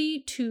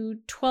 10:50 to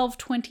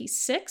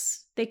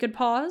 12:26, they could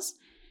pause.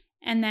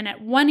 And then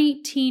at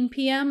 1:18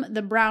 p.m.,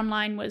 the brown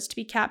line was to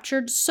be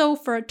captured. So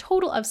for a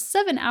total of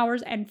 7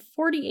 hours and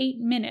 48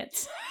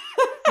 minutes,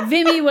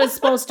 Vimy was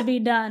supposed to be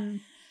done.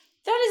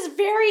 That is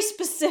very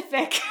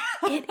specific.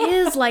 It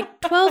is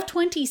like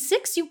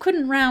 12:26. You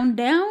couldn't round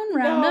down,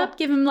 round up,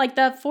 give him like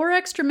that 4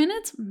 extra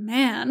minutes.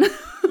 Man.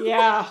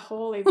 Yeah,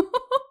 holy.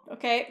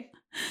 Okay.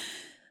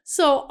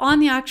 So on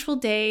the actual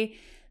day,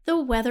 the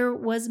weather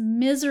was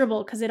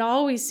miserable because it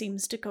always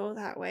seems to go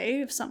that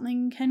way. If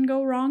something can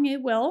go wrong,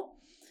 it will.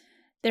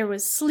 There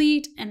was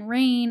sleet and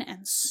rain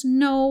and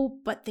snow,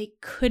 but they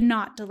could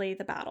not delay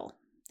the battle.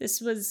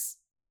 This was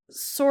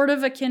sort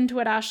of akin to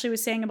what Ashley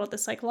was saying about the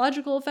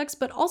psychological effects,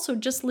 but also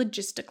just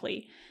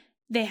logistically.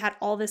 They had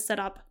all this set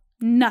up.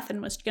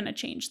 Nothing was going to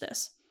change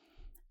this.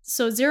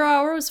 So 0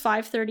 hour was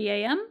 5:30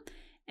 a.m.,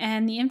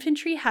 and the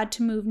infantry had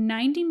to move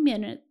 90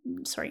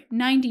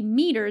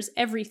 meters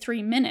every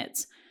 3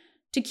 minutes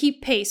to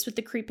keep pace with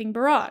the creeping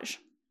barrage.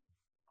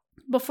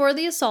 Before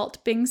the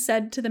assault, Byng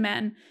said to the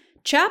men,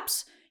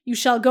 "Chaps, you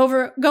shall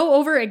go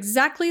over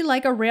exactly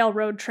like a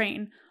railroad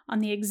train, on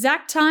the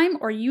exact time,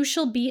 or you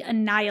shall be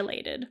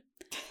annihilated."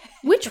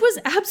 Which was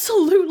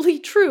absolutely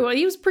true.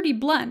 He was pretty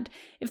blunt.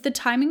 If the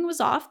timing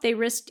was off, they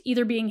risked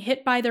either being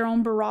hit by their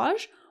own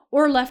barrage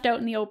or left out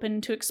in the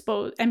open to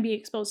be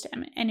exposed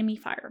to enemy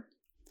fire.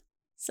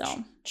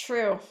 So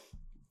true.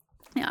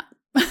 Yeah.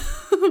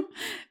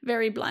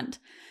 Very blunt.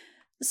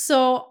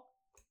 So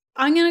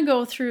I'm going to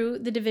go through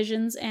the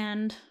divisions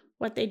and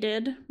what they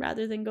did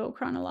rather than go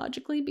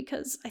chronologically,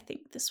 because I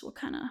think this will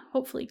kind of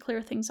hopefully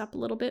clear things up a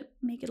little bit,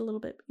 make it a little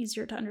bit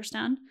easier to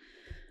understand.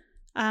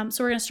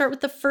 So we're going to start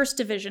with the 1st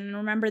Division. And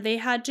remember, they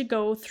had to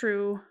go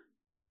through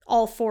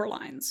all 4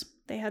 lines.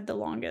 They had the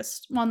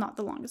longest, well, not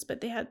the longest,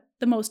 but they had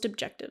the most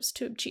objectives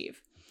to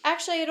achieve.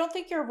 Actually, I don't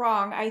think you're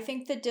wrong. I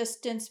think the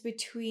distance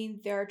between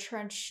their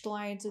trench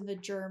lines and the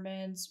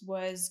Germans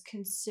was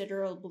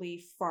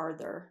considerably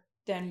farther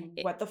than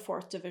what the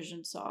 4th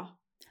Division saw.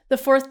 The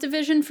 4th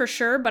Division for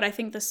sure, but I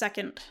think the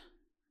 2nd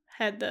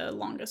had the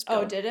longest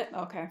go. Oh, did it?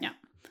 Okay. Yeah.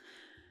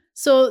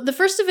 So the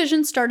 1st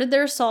Division started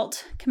their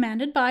assault,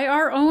 commanded by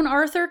our own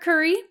Arthur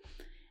Currie,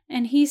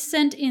 and he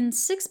sent in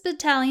 6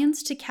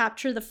 battalions to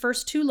capture the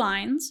first 2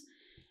 lines,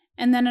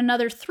 and then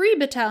another 3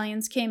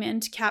 battalions came in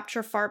to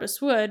capture Farbus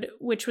Wood,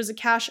 which was a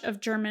cache of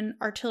German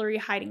artillery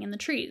hiding in the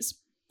trees.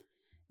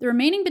 The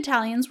remaining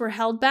battalions were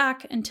held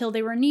back until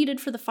they were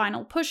needed for the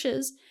final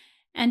pushes,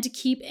 and to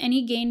keep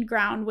any gained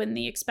ground when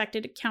the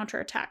expected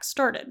counterattack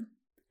started.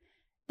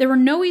 There were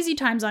no easy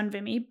times on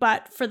Vimy,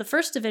 but for the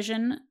 1st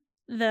Division,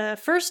 the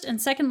 1st and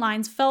 2nd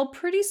lines fell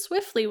pretty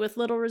swiftly with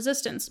little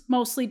resistance,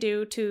 mostly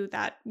due to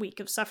that week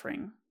of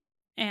suffering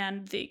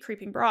and the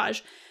creeping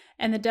barrage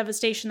and the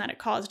devastation that it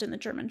caused in the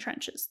German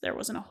trenches. There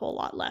wasn't a whole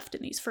lot left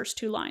in these first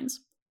 2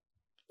 lines.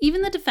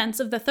 Even the defense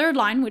of the 3rd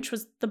line, which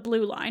was the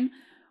blue line,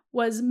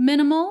 was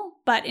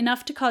minimal, but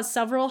enough to cause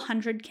several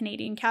hundred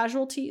Canadian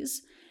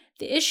casualties.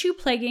 The issue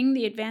plaguing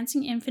the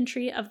advancing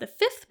infantry of the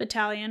 5th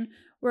Battalion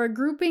were a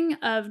grouping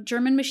of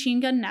German machine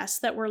gun nests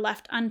that were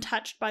left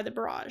untouched by the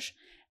barrage.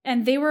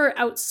 And they were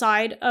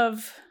outside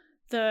of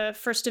the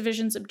 1st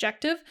Division's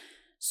objective,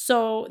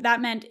 so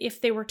that meant if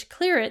they were to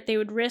clear it, they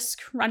would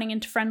risk running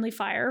into friendly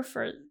fire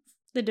for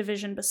the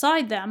division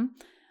beside them.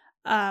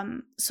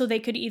 So they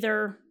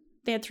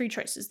had 3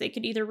 choices. They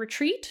could either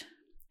retreat,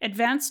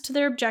 advance to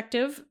their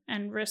objective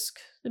and risk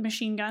the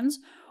machine guns,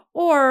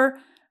 or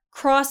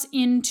cross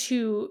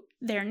into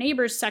their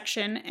neighbor's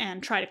section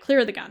and try to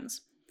clear the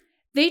guns.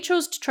 They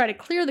chose to try to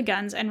clear the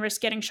guns and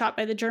risk getting shot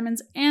by the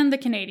Germans and the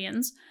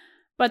Canadians,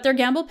 but their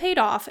gamble paid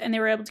off and they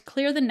were able to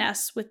clear the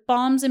nests with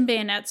bombs and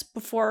bayonets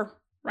before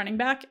running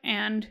back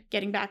and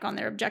getting back on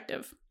their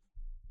objective.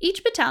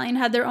 Each battalion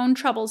had their own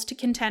troubles to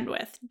contend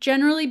with,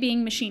 generally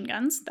being machine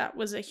guns, that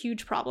was a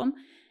huge problem,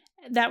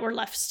 that were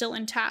left still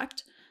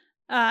intact.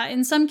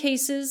 In some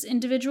cases,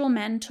 individual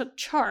men took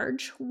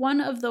charge. One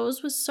of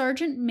those was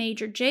Sergeant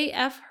Major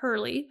J.F.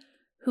 Hurley,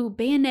 who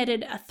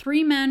bayoneted a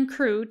 3-man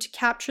crew to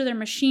capture their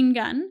machine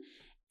gun,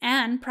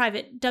 and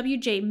Private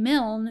W.J.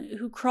 Milne,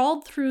 who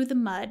crawled through the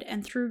mud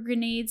and threw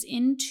grenades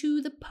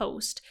into the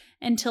post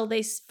until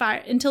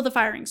the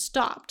firing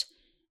stopped,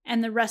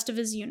 and the rest of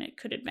his unit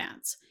could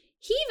advance.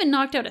 He even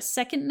knocked out a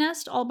 2nd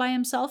nest all by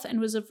himself and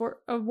was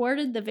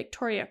awarded the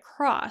Victoria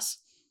Cross,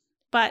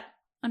 but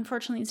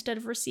unfortunately, instead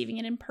of receiving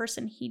it in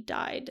person, he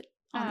died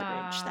on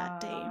the ridge that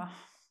day.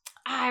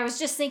 I was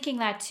just thinking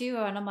that too,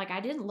 and I'm like, I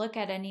didn't look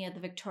at any of the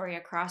Victoria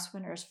Cross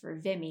winners for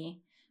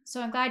Vimy,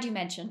 so I'm glad you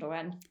mentioned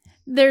one.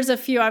 There's a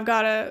few. I've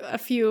got a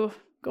few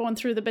going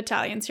through the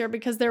battalions here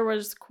because there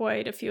was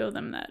quite a few of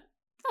them that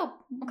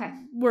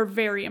were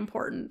very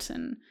important,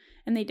 and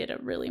they did a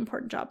really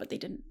important job, but they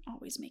didn't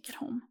always make it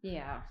home.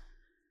 Yeah.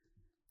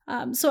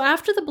 So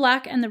after the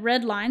black and the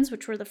red lines,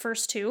 which were the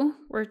first 2,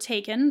 were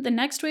taken, the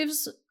next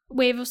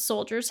wave of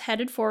soldiers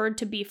headed forward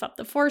to beef up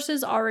the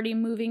forces already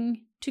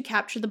moving to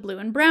capture the blue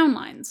and brown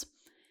lines.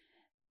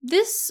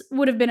 This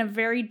would have been a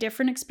very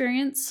different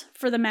experience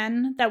for the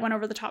men that went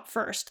over the top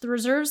first. The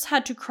reserves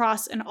had to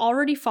cross an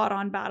already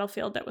fought-on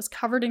battlefield that was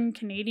covered in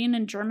Canadian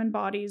and German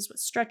bodies, with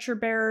stretcher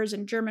bearers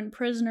and German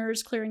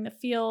prisoners clearing the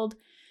field,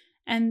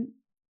 and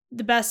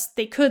the best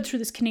they could through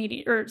this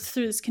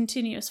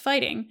continuous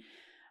fighting.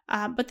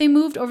 But they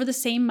moved over the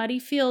same muddy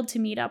field to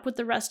meet up with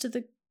the rest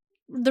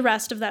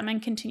of them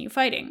and continue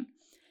fighting.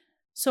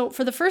 So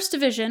for the 1st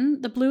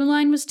Division, the Blue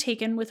Line was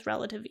taken with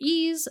relative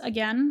ease.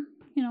 Again,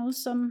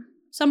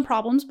 some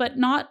problems, but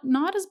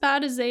not as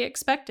bad as they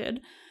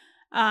expected.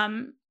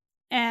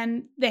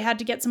 And they had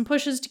to get some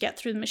pushes to get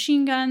through the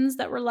machine guns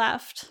that were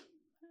left.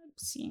 I'm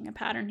seeing a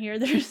pattern here.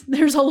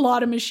 There's a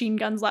lot of machine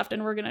guns left,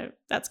 and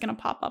that's gonna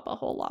pop up a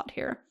whole lot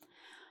here.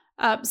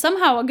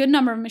 Somehow, a good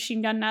number of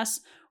machine gun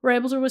nests were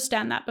able to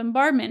withstand that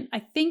bombardment. I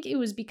think it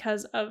was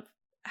because of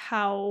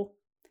how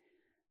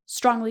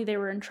strongly they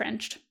were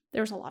entrenched.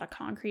 There was a lot of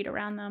concrete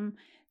around them,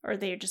 or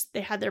they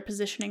had their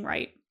positioning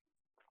right.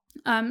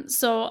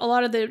 So a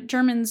lot of the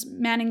Germans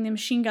manning the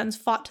machine guns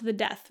fought to the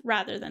death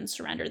rather than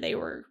surrender. They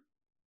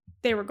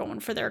were going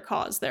for their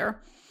cause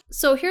there.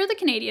 So here are the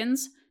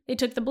Canadians. They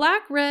took the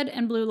black, red,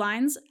 and blue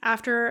lines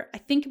after, I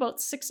think,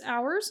 about 6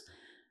 hours,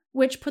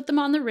 which put them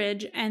on the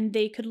ridge, and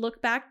they could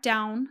look back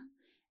down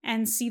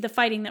and see the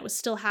fighting that was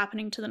still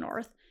happening to the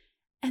north.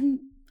 And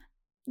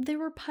there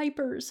were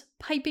pipers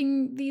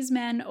piping these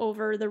men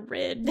over the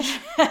ridge.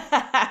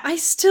 I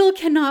still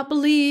cannot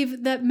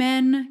believe that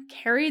men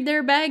carried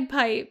their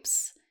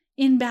bagpipes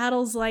in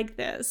battles like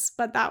this,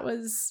 but that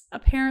was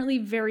apparently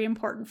very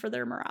important for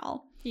their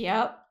morale.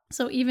 Yep.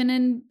 So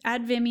even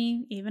at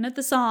Vimy, even at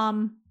the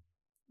Somme,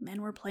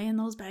 men were playing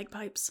those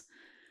bagpipes.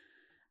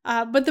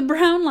 But the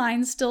Brown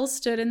Line still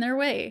stood in their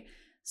way.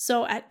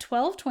 So at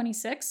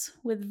 12:26,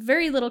 with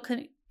very little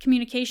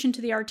communication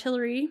to the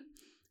artillery,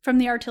 from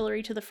the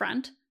artillery to the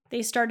front,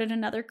 they started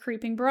another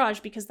creeping barrage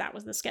because that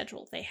was the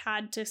schedule. They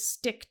had to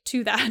stick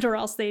to that or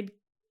else they'd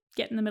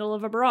get in the middle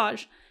of a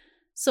barrage.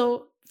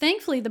 So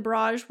thankfully, the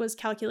barrage was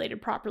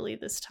calculated properly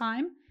this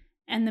time,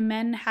 and the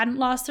men hadn't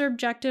lost their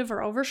objective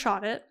or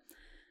overshot it.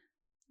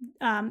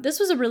 This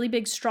was a really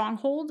big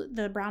stronghold,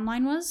 the Brown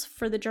Line was,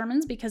 for the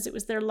Germans because it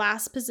was their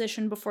last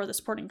position before the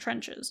supporting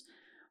trenches,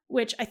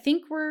 which I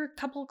think were a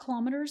couple of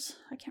kilometers,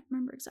 I can't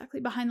remember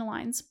exactly, behind the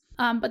lines.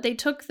 But they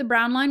took the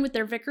Brown Line with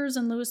their Vickers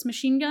and Lewis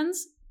machine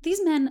guns.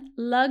 These men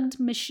lugged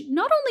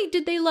not only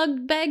did they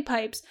lug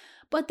bagpipes,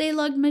 but they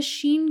lugged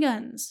machine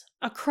guns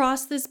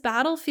across this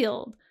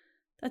battlefield.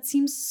 That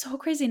seems so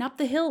crazy. And up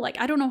the hill,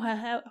 I don't know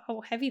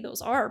how heavy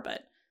those are,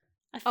 but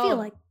I feel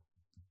like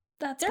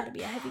that's got to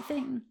be a heavy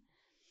thing.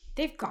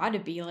 They've got to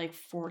be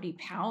 40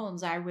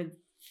 pounds, I would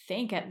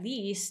think, at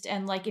least.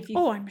 And if you...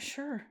 Oh, I'm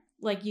sure.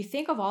 You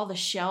think of all the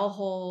shell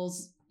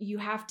holes you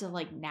have to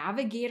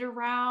navigate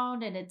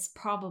around, and it's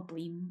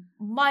probably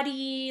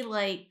muddy.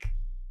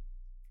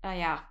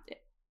 Yeah,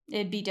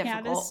 it'd be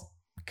difficult. Yeah, this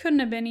couldn't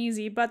have been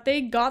easy, but they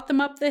got them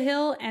up the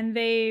hill and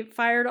they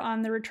fired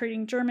on the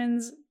retreating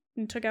Germans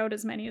and took out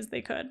as many as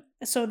they could.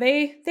 So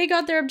they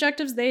got their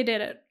objectives. They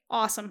did it.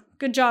 Awesome.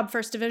 Good job,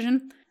 1st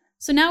Division.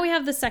 So now we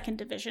have the 2nd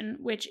Division,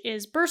 which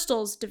is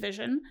Borstal's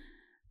division.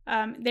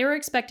 They were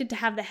expected to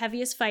have the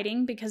heaviest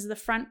fighting because the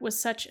front was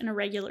such an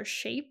irregular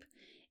shape.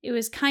 It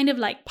was kind of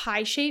like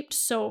pie-shaped,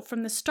 so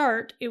from the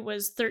start, it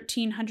was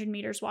 1,300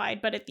 meters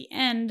wide, but at the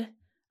end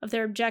of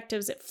their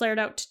objectives, it flared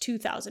out to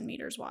 2,000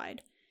 meters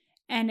wide.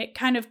 And it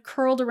kind of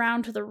curled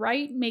around to the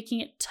right, making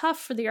it tough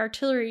for the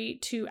artillery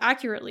to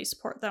accurately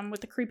support them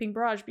with the creeping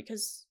barrage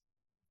because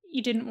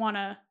you didn't want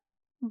to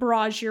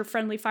barrage your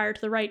friendly fire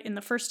to the right in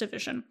the 1st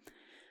Division.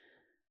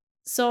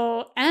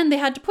 So, and they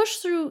had to push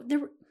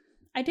through.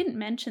 I didn't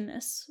mention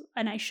this,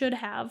 and I should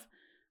have,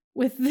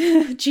 with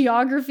the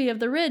geography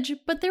of the ridge,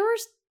 but there were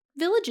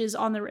villages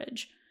on the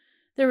ridge.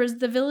 There was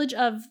the village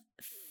of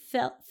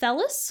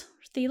Thelis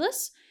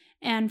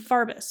and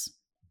Farbus.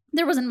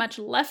 There wasn't much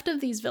left of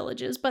these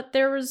villages, but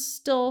there was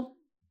still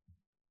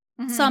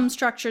some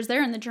structures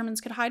there, and the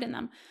Germans could hide in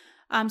them.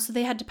 So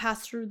they had to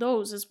pass through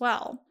those as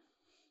well.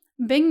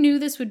 Byng knew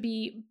this would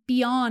be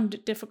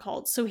beyond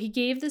difficult, so he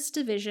gave this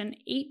division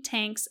 8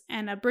 tanks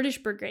and a British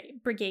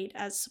brigade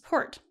as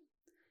support.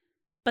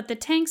 But the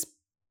tanks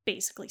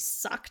basically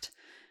sucked.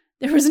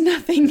 There was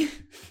nothing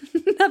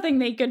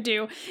they could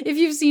do. If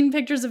you've seen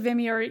pictures of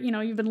Vimy or,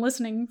 you've been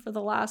listening for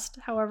the last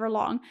however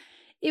long,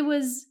 it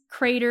was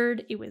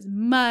cratered, it was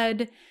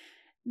mud.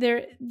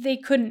 They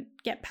couldn't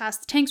get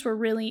past. The tanks were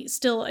really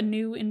still a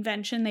new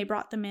invention. They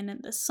brought them in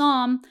the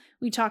Somme.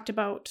 We talked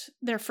about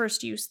their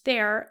first use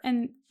there,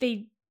 and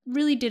they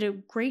really did a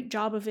great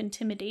job of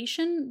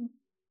intimidation,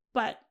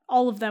 but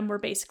all of them were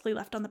basically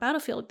left on the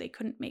battlefield. They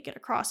couldn't make it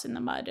across in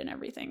the mud and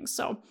everything.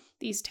 So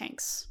these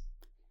tanks,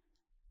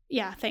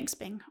 yeah, thanks,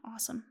 Byng.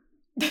 Awesome.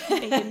 They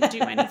didn't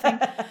do anything.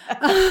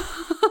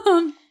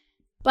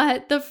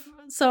 But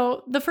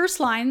the first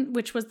line,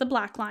 which was the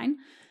Black Line,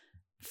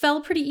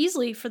 fell pretty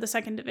easily for the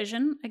 2nd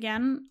Division.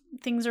 Again,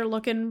 things are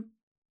looking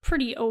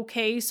pretty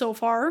okay so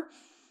far.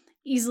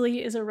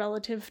 Easily is a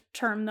relative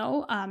term,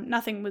 though.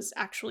 Nothing was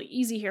actually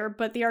easy here,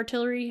 but the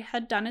artillery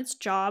had done its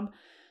job,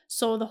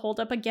 so the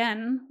holdup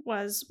again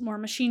was more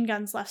machine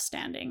guns left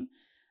standing.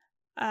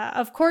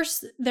 Of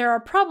course, there are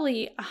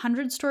probably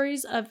 100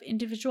 stories of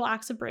individual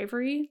acts of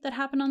bravery that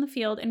happened on the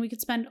field, and we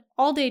could spend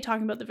all day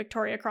talking about the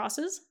Victoria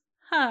Crosses.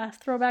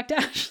 Throwback to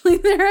Ashley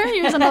there.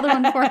 Here's another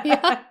one for you.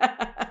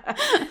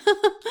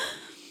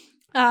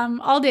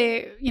 All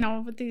day,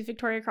 with these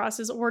Victoria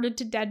Crosses awarded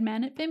to dead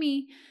men at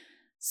Vimy.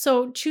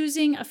 So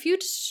choosing a few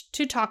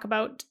to talk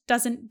about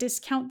doesn't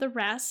discount the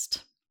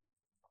rest.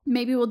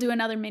 Maybe we'll do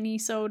another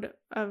mini-sode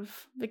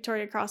of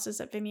Victoria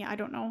Crosses at Vimy. I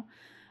don't know.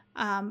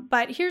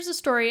 But here's a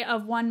story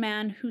of one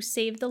man who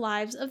saved the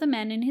lives of the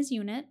men in his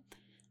unit.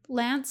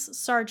 Lance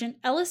Sergeant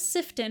Ellis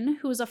Sifton,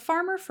 who was a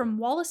farmer from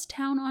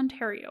Wallacestown,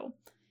 Ontario.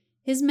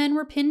 His men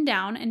were pinned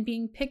down and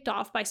being picked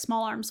off by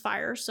small arms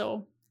fire,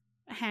 so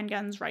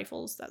handguns,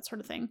 rifles, that sort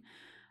of thing.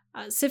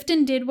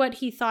 Sifton did what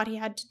he thought he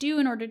had to do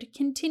in order to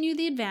continue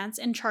the advance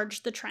and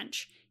charged the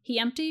trench. He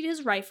emptied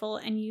his rifle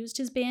and used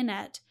his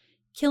bayonet,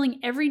 killing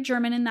every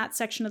German in that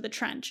section of the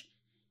trench.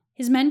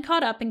 His men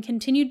caught up and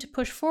continued to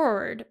push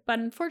forward, but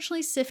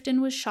unfortunately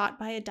Sifton was shot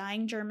by a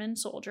dying German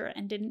soldier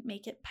and didn't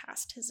make it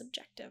past his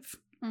objective.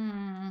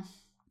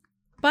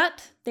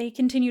 But they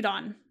continued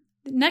on.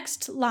 The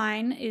next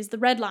line is the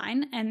Red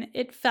Line, and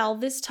it fell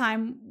this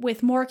time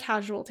with more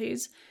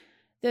casualties.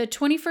 The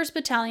 21st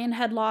Battalion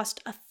had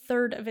lost a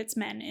third of its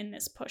men in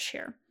this push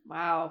here.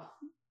 Wow.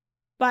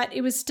 But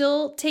it was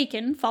still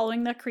taken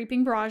following the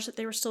creeping barrage that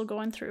they were still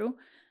going through.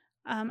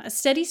 A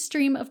steady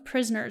stream of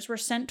prisoners were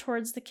sent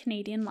towards the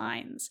Canadian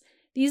lines.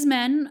 These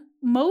men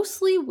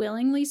mostly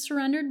willingly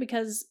surrendered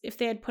because if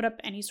they had put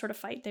up any sort of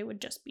fight, they would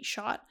just be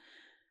shot.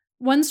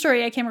 One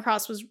story I came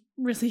across was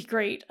really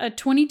great. A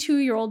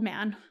 22-year-old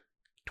man.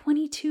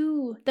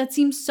 22. That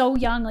seems so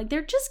young. Like,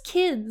 they're just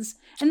kids.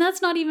 And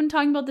that's not even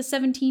talking about the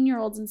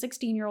 17-year-olds and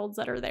 16-year-olds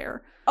that are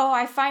there. Oh,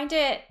 I find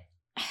it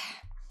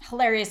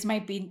hilarious,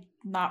 might be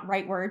not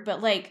right word,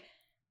 but like,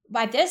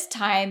 by this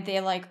time,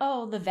 they're like,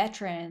 oh, the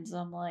veterans.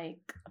 I'm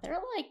like, they're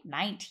like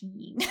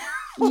 19.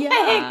 Yeah.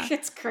 Like,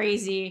 it's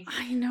crazy.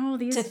 I know.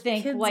 These to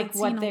think kids like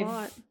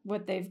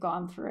what they've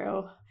gone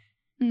through.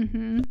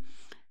 Mm-hmm.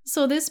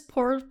 So this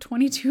poor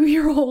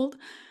 22-year-old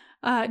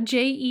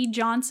J.E.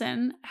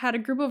 Johnson had a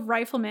group of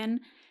riflemen,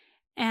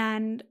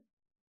 and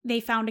they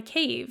found a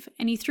cave,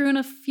 and he threw in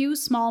a few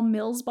small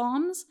Mills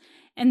bombs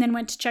and then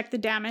went to check the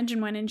damage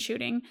and went in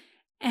shooting.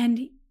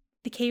 And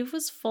the cave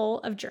was full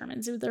of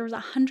Germans. There was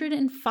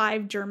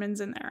 105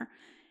 Germans in there.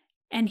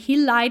 And he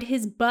lied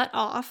his butt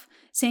off,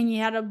 saying he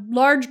had a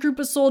large group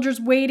of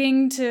soldiers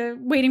waiting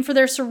for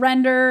their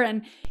surrender,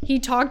 and he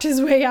talked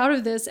his way out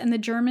of this. And the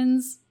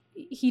Germans,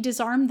 he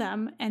disarmed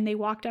them, and they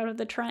walked out of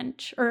the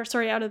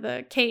out of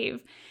the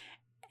cave,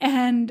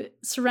 and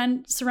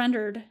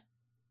surrendered.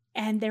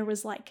 And there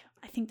was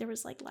I think there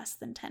was less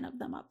than 10 of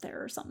them up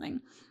there or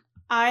something.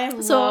 I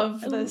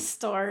love this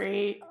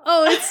story.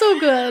 Oh, it's so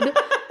good.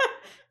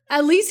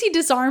 At least he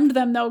disarmed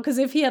them, though, because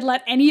if he had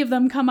let any of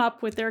them come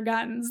up with their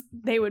guns,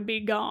 they would be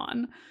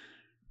gone.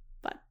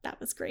 But that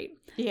was great.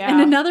 Yeah.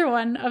 And another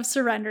one of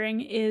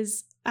surrendering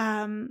is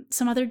some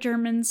other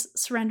Germans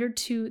surrendered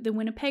to the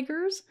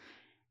Winnipeggers.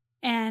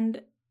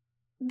 And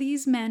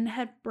these men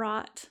had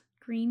brought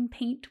green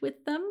paint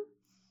with them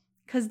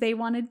because they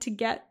wanted to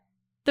get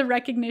the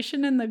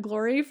recognition and the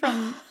glory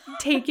from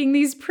taking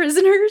these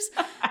prisoners.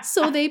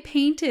 So they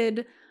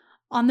painted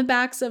on the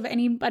backs of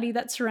anybody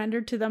that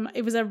surrendered to them.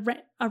 It was a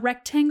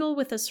rectangle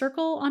with a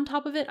circle on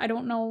top of it. I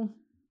don't know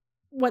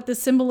what the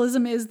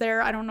symbolism is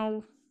there. I don't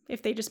know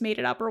if they just made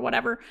it up or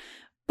whatever.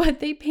 But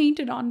they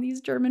painted on these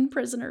German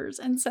prisoners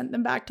and sent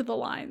them back to the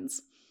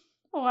lines.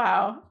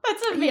 Wow.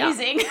 That's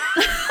amazing. Yeah.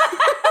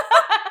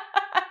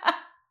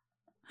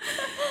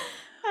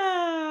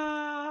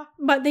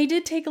 But they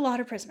did take a lot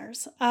of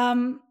prisoners.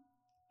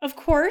 Of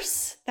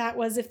course, that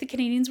was if the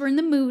Canadians were in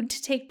the mood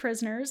to take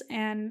prisoners,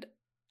 and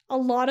a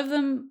lot of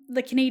them,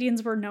 the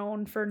Canadians were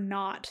known for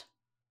not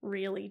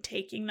really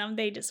taking them.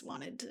 They just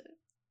wanted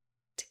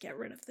to get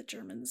rid of the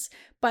Germans.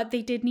 But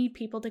they did need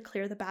people to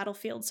clear the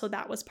battlefield, so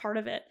that was part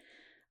of it.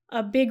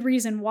 A big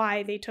reason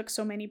why they took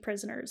so many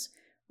prisoners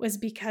was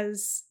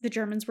because the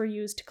Germans were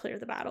used to clear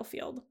the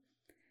battlefield.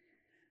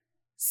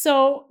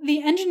 So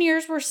the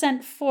engineers were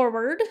sent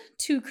forward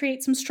to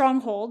create some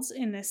strongholds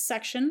in this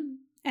section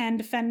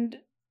and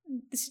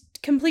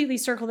completely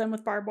circle them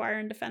with barbed wire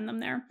and defend them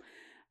there.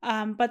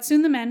 But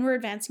soon the men were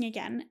advancing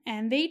again,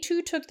 and they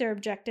too took their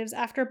objectives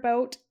after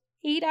about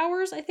 8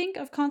 hours, I think,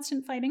 of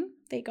constant fighting.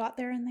 They got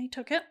there and they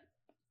took it.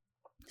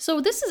 So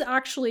this is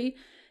actually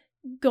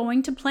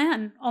going to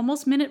plan,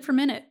 almost minute for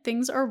minute.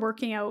 Things are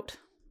working out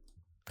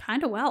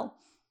kind of well.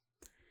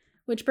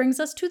 Which brings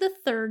us to the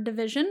 3rd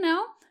Division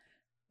now.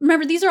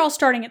 Remember, these are all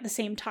starting at the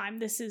same time.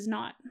 This is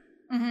not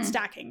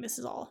stacking. This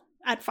is all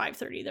at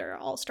 5:30. They're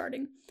all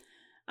starting.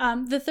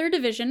 The 3rd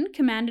Division,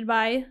 commanded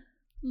by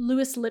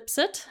Louis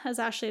Lipsett, as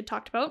Ashley had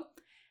talked about,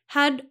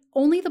 had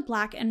only the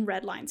black and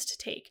red lines to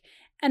take.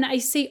 And I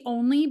say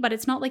only, but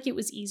it's not like it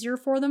was easier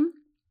for them.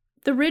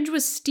 The ridge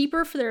was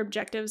steeper for their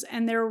objectives,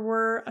 and there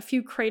were a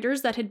few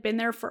craters that had been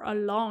there for a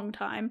long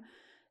time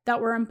that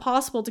were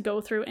impossible to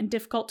go through and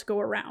difficult to go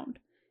around.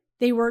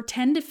 They were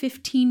 10 to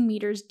 15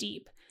 meters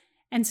deep,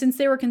 and since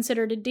they were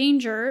considered a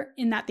danger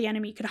in that the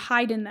enemy could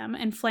hide in them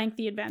and flank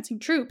the advancing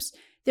troops,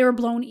 they were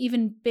blown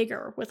even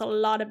bigger with a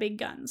lot of big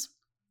guns.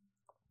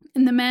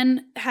 And the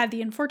men had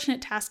the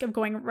unfortunate task of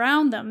going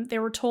around them. They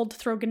were told to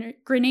throw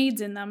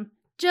grenades in them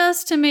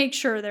just to make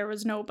sure there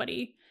was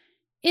nobody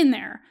in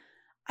there.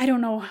 I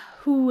don't know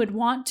who would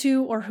want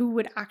to or who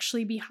would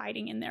actually be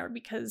hiding in there,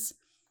 because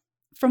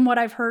from what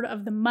I've heard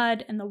of the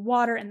mud and the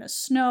water and the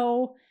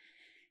snow,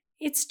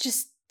 it's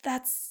just,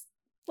 that's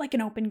like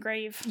an open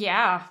grave.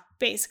 Yeah.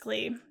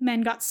 Basically,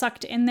 men got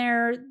sucked in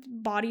there,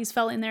 bodies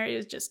fell in there. It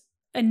was just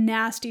a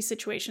nasty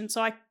situation.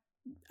 So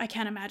I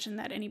can't imagine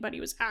that anybody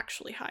was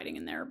actually hiding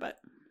in there, but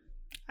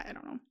I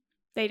don't know.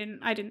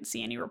 I didn't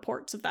see any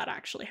reports of that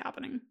actually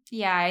happening.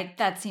 Yeah,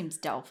 that seems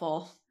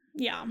doubtful.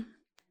 Yeah.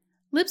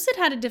 Lipset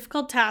had a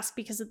difficult task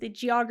because of the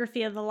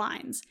geography of the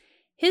lines.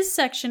 His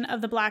section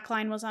of the black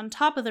line was on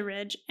top of the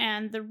ridge,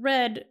 and the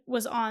red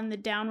was on the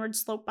downward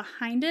slope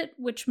behind it,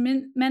 which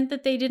meant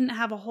that they didn't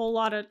have a whole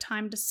lot of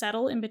time to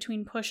settle in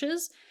between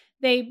pushes.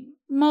 They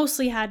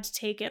mostly had to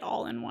take it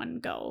all in one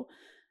go.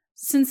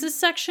 Since this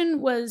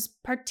section was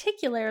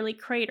particularly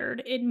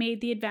cratered, it made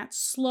the advance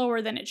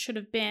slower than it should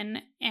have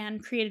been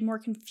and created more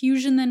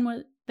confusion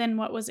than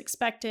what was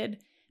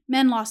expected.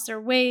 Men lost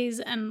their ways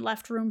and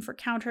left room for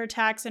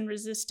counterattacks and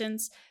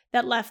resistance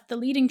that left the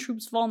leading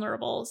troops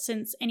vulnerable,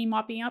 since any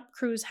mopping up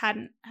crews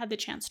hadn't had the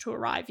chance to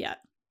arrive yet.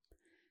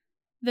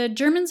 The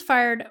Germans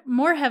fired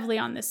more heavily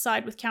on this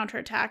side with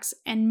counterattacks,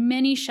 and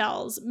many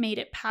shells made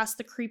it past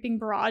the creeping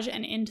barrage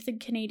and into the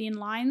Canadian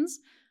lines.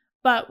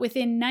 But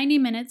within 90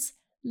 minutes,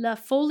 La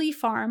Folie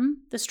Farm,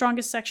 the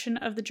strongest section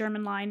of the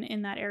German line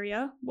in that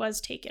area,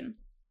 was taken.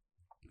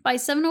 By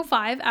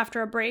 7:05,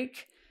 after a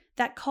break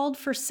that called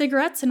for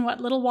cigarettes and what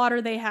little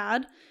water they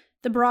had,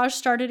 the barrage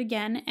started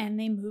again and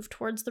they moved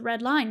towards the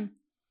Red Line.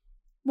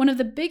 One of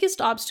the biggest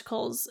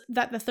obstacles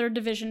that the 3rd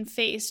Division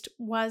faced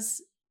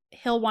was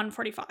Hill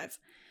 145.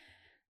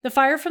 The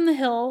fire from the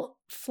hill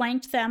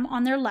flanked them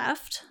on their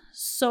left,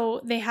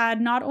 so they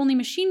had not only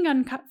machine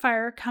gun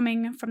fire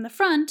coming from the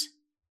front,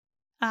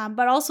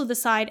 but also the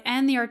side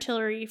and the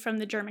artillery from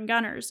the German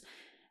gunners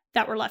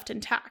that were left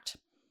intact.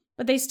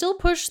 But they still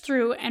pushed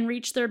through and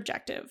reached their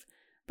objective.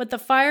 But the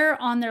fire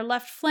on their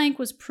left flank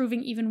was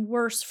proving even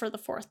worse for the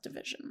 4th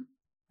Division.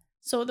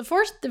 So the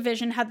 4th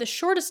Division had the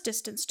shortest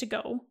distance to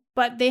go,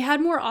 but they had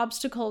more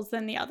obstacles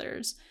than the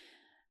others,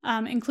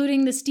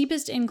 including the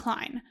steepest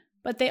incline.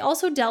 But they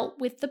also dealt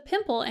with the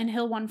Pimple and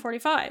Hill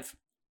 145.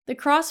 The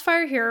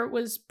crossfire here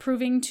was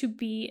proving to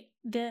be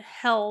the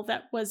hell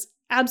that was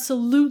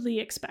absolutely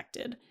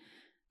expected.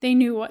 They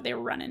knew what they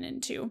were running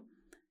into.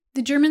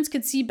 The Germans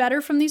could see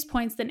better from these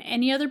points than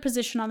any other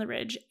position on the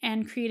ridge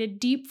and created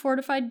deep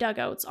fortified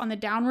dugouts on the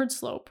downward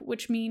slope,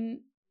 which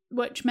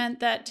meant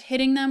that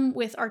hitting them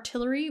with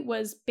artillery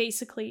was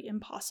basically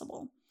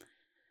impossible.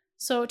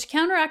 So to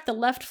counteract the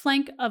left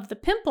flank of the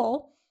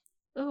Pimple,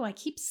 I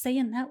keep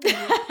saying that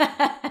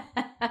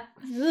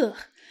word.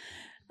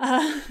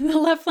 The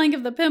left flank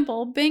of the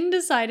Pimple, Byng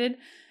decided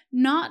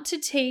not to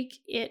take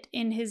it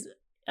in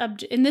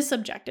this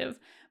objective,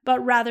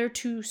 but rather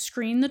to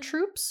screen the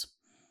troops.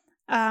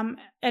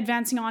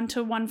 Advancing on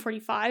to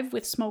 145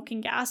 with smoke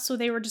and gas, so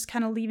they were just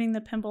kind of leaving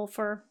the Pimple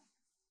for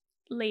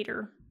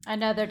later.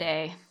 Another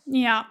day.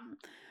 Yeah.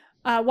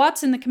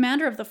 Watson, the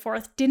commander of the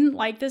 4th, didn't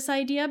like this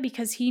idea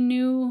because he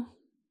knew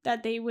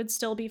that they would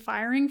still be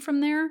firing from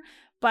there,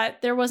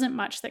 but there wasn't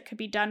much that could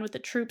be done with the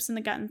troops and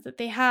the guns that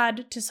they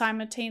had to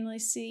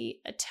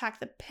simultaneously attack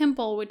the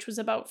Pimple, which was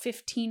about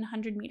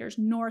 1,500 meters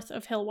north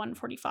of Hill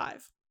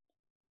 145.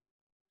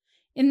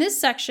 In this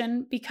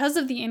section, because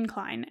of the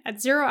incline,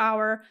 at 0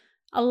 hour,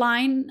 a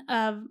line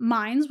of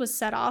mines was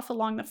set off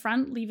along the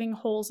front, leaving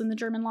holes in the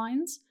German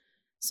lines.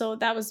 So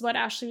that was what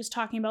Ashley was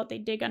talking about. They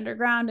dig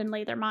underground and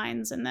lay their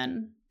mines and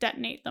then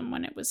detonate them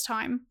when it was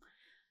time.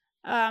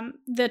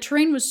 The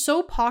terrain was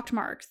so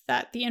pockmarked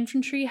that the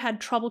infantry had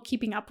trouble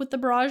keeping up with the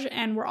barrage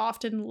and were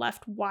often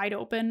left wide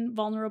open,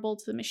 vulnerable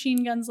to the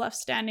machine guns left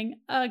standing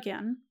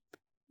again.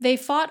 They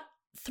fought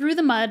through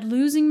the mud,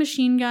 losing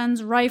machine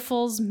guns,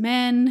 rifles,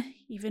 men,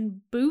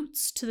 even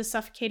boots to the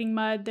suffocating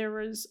mud. There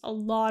was a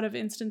lot of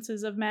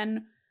instances of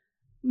men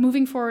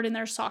moving forward in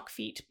their sock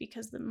feet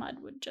because the mud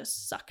would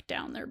just suck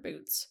down their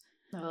boots.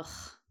 Ugh.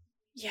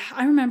 Yeah,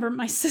 I remember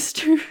my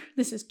sister,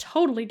 this is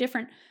totally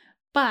different,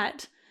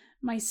 but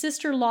my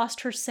sister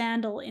lost her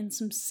sandal in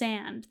some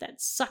sand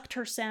that sucked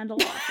her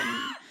sandal off.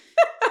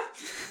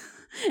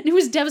 And it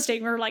was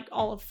devastating. We were like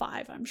all of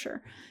 5, I'm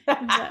sure.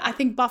 It was I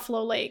think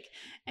Buffalo Lake.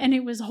 And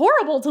it was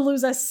horrible to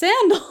lose a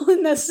sandal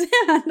in the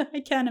sand.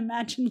 I can't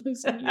imagine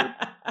losing your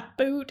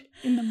boot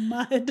in the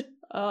mud.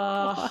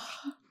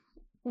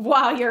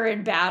 While you're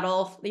in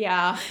battle.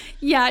 Yeah.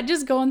 Yeah,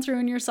 just going through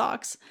in your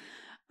socks.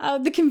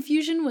 The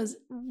confusion was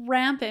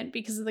rampant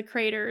because of the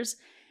craters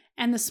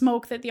and the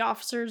smoke that the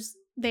officers,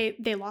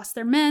 they lost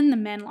their men. The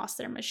men lost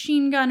their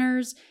machine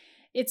gunners.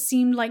 It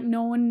seemed like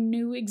no one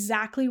knew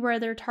exactly where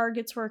their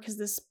targets were because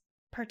this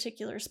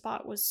particular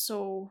spot was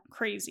so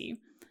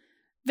crazy.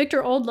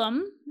 Victor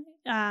Odlum,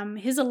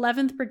 his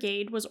 11th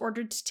Brigade was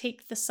ordered to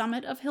take the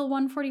summit of Hill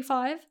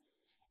 145,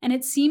 and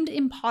it seemed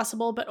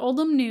impossible, but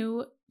Odlum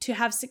knew to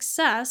have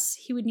success,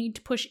 he would need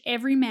to push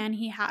every man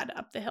he had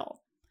up the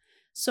hill.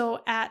 So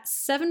at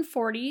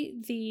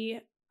 7:40, the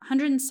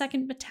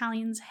 102nd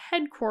Battalion's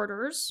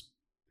headquarters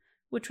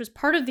which was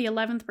part of the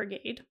 11th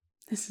Brigade,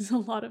 this is a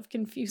lot of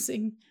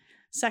confusing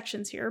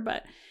sections here,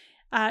 but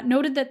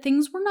noted that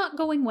things were not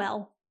going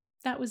well.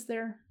 That was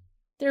their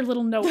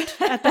little note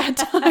at that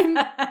time.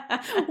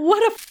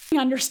 What a f***ing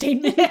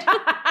understatement.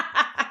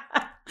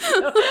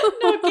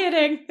 No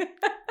kidding.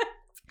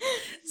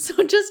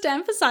 So just to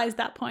emphasize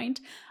that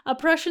point, a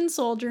Prussian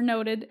soldier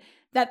noted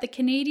that the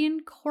Canadian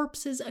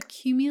corpses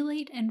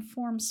accumulate and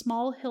form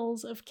small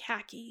hills of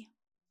khaki.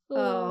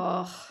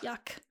 Oh.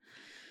 Yuck.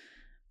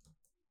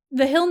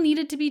 The hill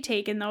needed to be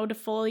taken, though, to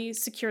fully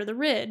secure the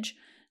ridge.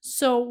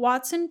 So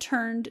Watson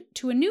turned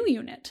to a new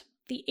unit,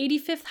 the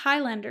 85th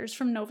Highlanders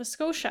from Nova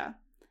Scotia.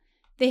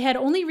 They had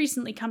only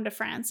recently come to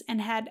France and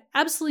had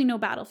absolutely no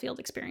battlefield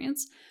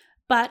experience,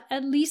 but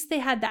at least they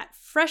had that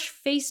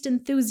fresh-faced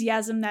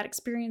enthusiasm that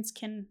experience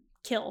can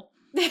kill.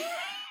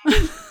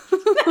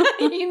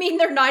 You mean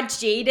they're not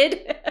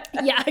jaded?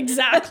 Yeah,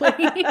 exactly.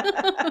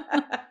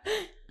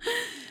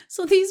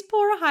 So these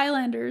poor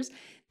Highlanders,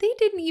 they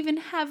didn't even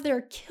have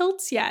their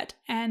kilts yet,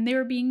 and they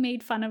were being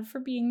made fun of for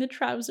being the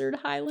trousered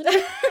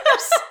Highlanders.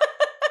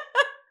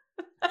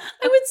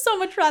 I would so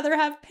much rather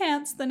have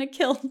pants than a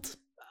kilt.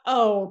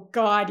 Oh,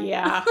 God,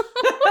 yeah.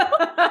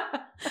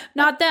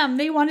 Not them.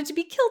 They wanted to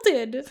be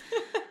kilted.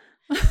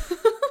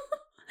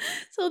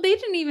 So they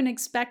didn't even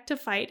expect to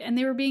fight, and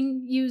they were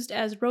being used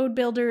as road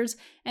builders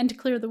and to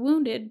clear the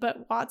wounded,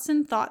 but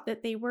Watson thought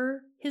that they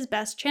were his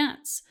best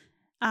chance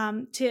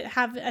to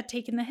have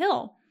taken the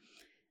hill.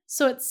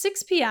 So at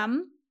 6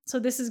 p.m., so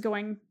this is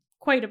going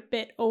quite a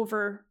bit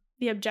over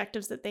the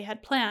objectives that they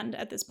had planned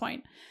at this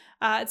point.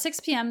 At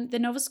 6 p.m., the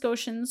Nova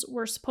Scotians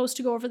were supposed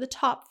to go over the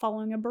top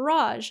following a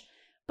barrage,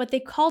 but they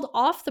called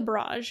off the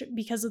barrage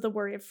because of the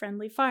worry of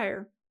friendly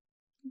fire.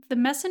 The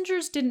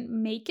messengers didn't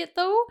make it,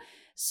 though,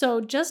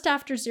 so just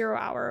after 0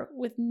 hour,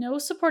 with no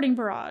supporting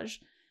barrage,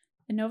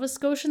 the Nova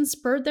Scotians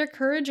spurred their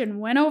courage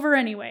and went over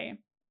anyway.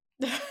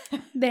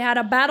 They had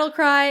a battle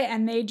cry,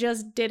 and they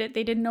just did it.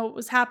 They didn't know what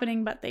was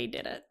happening, but they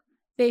did it.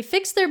 They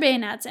fixed their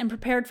bayonets and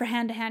prepared for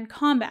hand-to-hand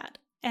combat,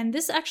 and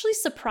this actually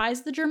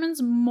surprised the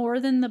Germans more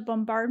than the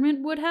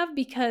bombardment would have,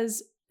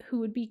 because who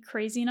would be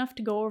crazy enough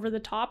to go over the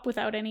top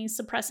without any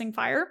suppressing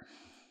fire?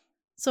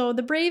 So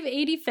the brave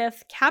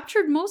 85th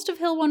captured most of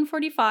Hill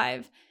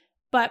 145,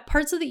 but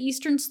parts of the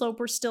eastern slope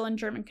were still in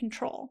German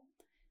control.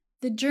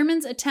 The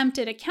Germans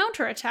attempted a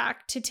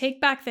counterattack to take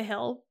back the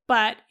hill,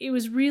 but it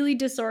was really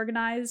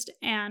disorganized,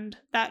 and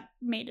that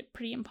made it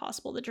pretty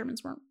impossible. The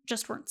Germans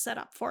weren't set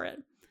up for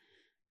it.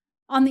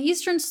 On the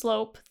eastern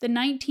slope, the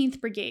 19th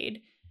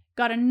Brigade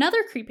got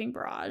another creeping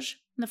barrage.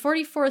 The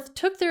 44th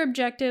took their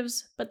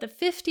objectives, but the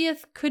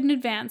 50th couldn't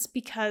advance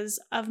because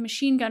of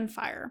machine gun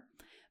fire.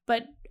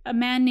 But a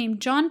man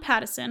named John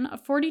Pattison, a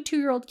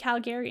 42-year-old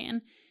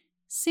Calgarian,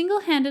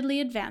 single-handedly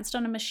advanced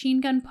on a machine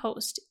gun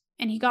post,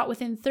 and he got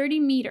within 30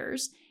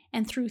 meters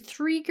and threw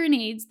 3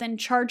 grenades, then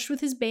charged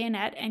with his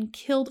bayonet and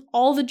killed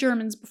all the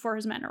Germans before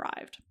his men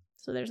arrived.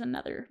 So there's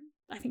another,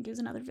 I think it was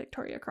another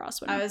Victoria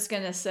Cross winner. I was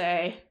going to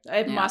say,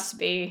 it must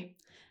be.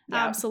 Yep.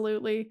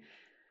 Absolutely.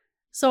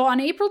 So on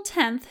April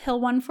 10th, Hill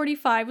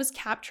 145 was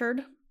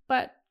captured,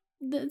 but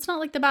it's not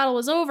like the battle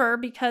was over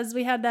because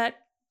we had that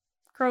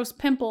gross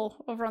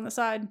pimple over on the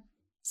side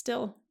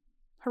still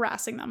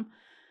harassing them.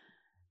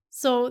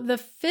 So the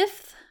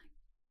 5th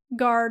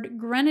Guard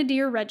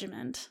Grenadier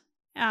Regiment,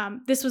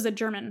 this was a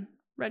German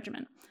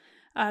regiment,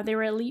 they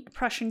were elite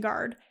Prussian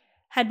Guard,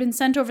 had been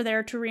sent over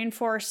there to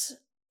reinforce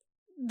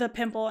the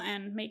pimple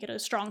and make it a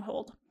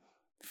stronghold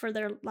for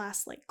their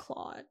last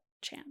claw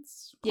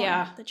chance.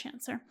 The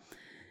chance there.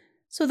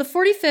 So the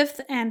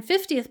 45th and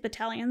 50th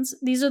battalions,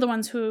 these are the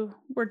ones who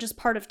were just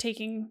part of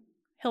taking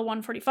Hill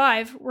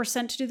 145, were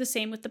sent to do the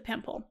same with the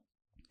pimple.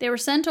 They were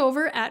sent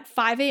over at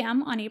 5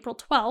 a.m. on April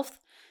 12th,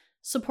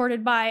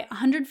 supported by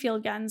 100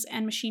 field guns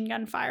and machine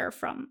gun fire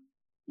from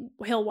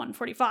Hill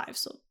 145.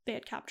 So they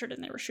had captured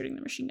and they were shooting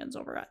the machine guns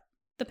over at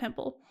the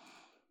pimple.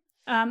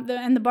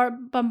 The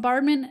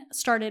bombardment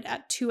started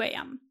at 2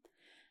 a.m.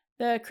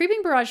 The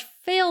creeping barrage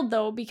failed,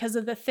 though, because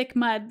of the thick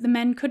mud. The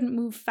men couldn't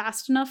move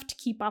fast enough to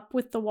keep up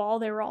with the wall.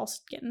 They were all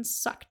getting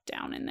sucked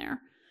down in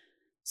there.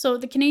 So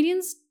the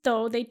Canadians,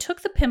 though, they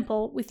took the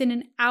pimple within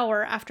an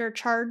hour after a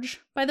charge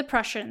by the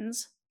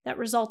Prussians that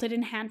resulted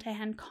in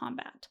hand-to-hand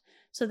combat.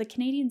 So the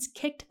Canadians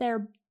kicked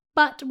their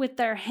butt with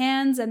their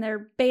hands and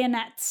their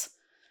bayonets.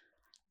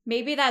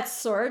 Maybe that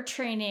sword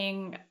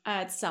training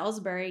at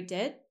Salisbury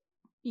did,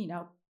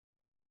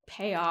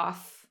 pay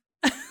off.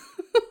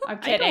 I'm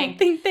kidding. I don't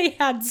think they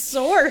had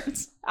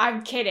swords.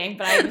 I'm kidding,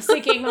 but I was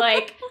thinking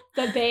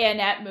the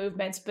bayonet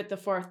movements, but the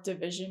 4th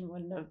Division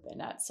wouldn't have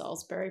been at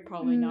Salisbury.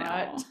 Probably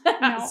not.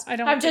 No, I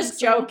don't. I'm just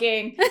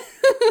joking.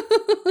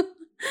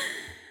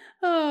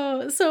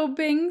 Oh, so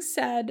Byng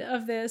said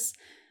of this,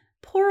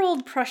 "Poor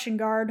old Prussian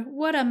Guard,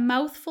 what a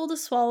mouthful to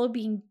swallow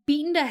being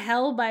beaten to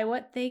hell by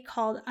what they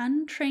called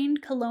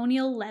untrained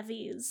colonial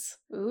levies."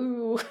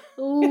 Ooh.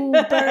 Ooh,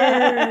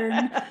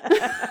 burn.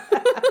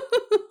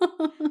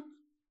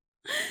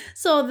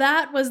 So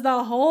that was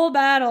the whole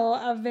battle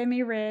of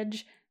Vimy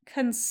Ridge,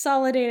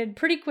 consolidated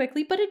pretty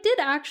quickly, but it did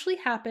actually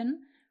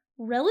happen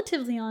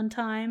relatively on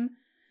time,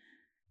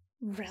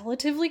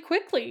 relatively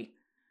quickly.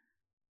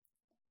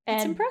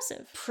 It's And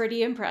impressive.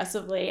 Pretty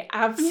impressively.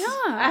 Yeah.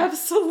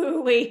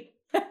 Absolutely.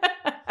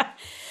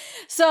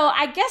 So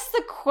I guess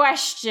the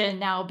question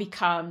now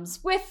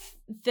becomes, with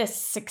this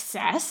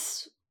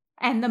success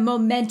and the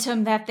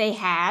momentum that they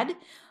had,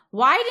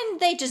 why didn't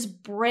they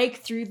just break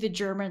through the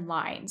German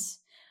lines?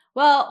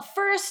 Well,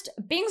 first,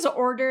 Bing's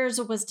orders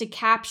was to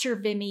capture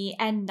Vimy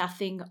and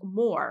nothing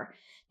more.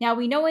 Now,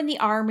 we know in the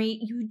army,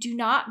 you do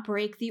not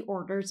break the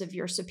orders of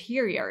your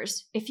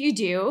superiors. If you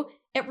do,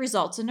 it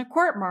results in a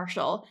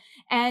court-martial,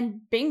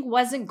 and Bing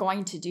wasn't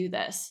going to do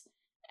this.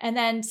 And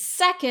then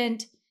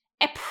second,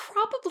 it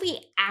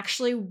probably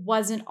actually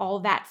wasn't all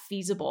that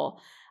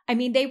feasible. I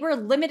mean, they were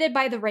limited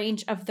by the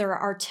range of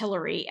their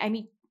artillery. I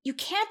mean, you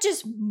can't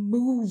just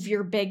move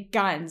your big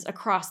guns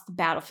across the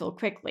battlefield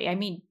quickly. I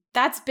mean,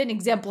 that's been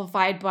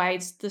exemplified by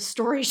the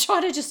story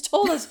Shauna just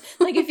told us.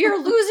 Like, if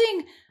you're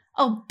losing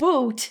a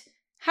boot,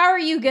 how are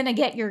you going to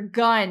get your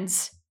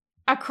guns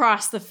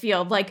across the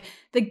field? Like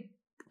the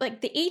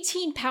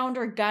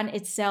 18-pounder gun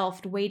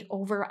itself weighed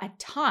over a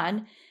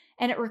ton,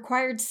 and it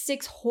required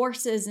 6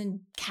 horses and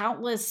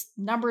countless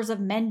numbers of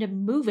men to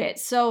move it.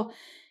 So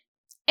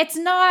its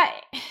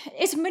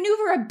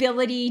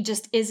maneuverability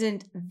just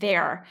isn't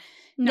there.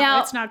 No,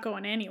 now, it's not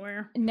going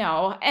anywhere.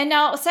 No. And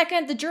now,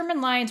 second, the German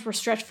lines were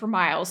stretched for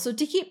miles. So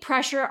to keep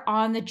pressure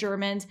on the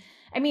Germans,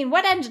 I mean,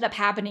 what ended up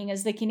happening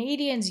is the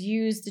Canadians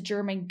used the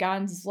German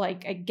guns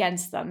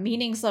against them,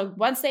 meaning so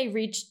once they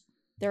reached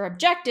their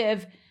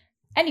objective,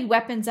 any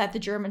weapons that the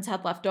Germans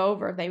had left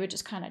over, they would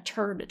just kind of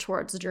turn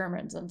towards the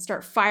Germans and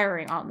start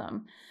firing on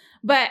them.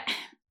 But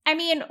I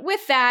mean,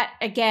 with that,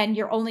 again,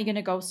 you're only going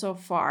to go so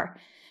far.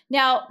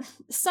 Now,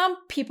 some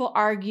people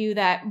argue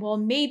that, well,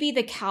 maybe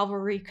the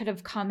cavalry could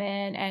have come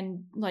in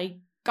and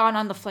gone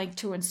on the flank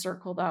to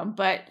encircle them.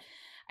 But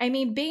I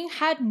mean, Byng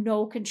had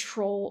no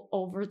control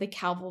over the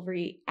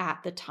cavalry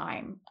at the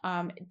time.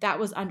 That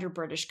was under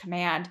British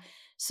command.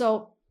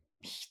 So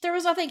there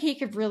was nothing he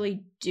could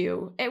really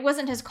do. It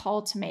wasn't his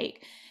call to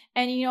make.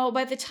 And,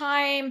 by the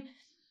time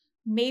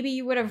maybe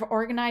you would have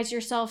organized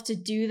yourself to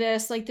do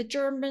this, the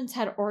Germans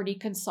had already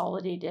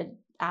consolidated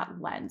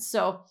at Lens.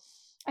 So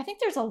I think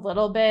there's a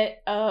little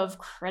bit of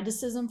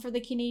criticism for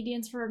the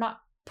Canadians for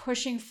not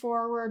pushing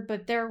forward,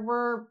 but there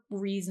were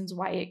reasons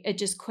why it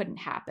just couldn't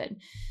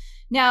happen.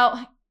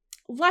 Now,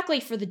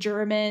 luckily for the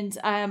Germans,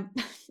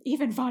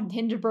 even von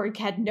Hindenburg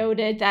had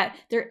noted that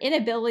their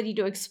inability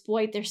to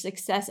exploit their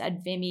success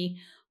at Vimy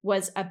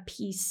was a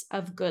piece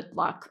of good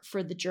luck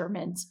for the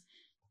Germans.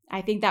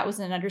 I think that was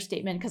an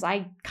understatement, because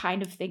I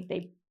kind of think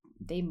they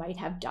might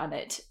have done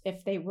it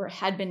if they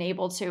had been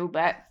able to,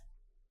 but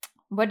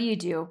what do you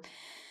do?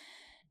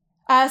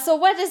 So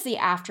what is the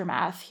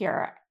aftermath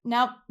here?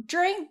 Now,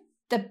 during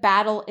the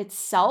battle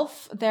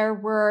itself, there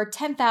were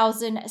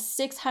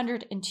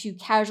 10,602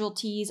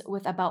 casualties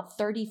with about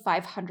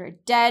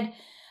 3,500 dead,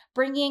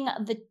 bringing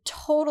the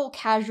total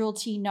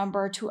casualty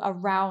number to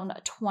around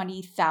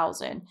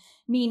 20,000,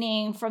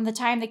 meaning from the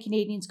time the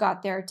Canadians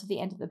got there to the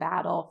end of the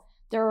battle,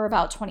 there were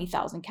about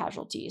 20,000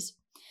 casualties.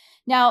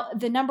 Now,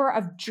 the number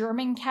of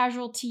German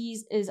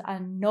casualties is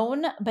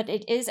unknown, but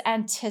it is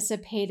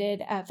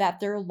anticipated that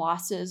their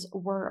losses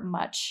were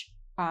much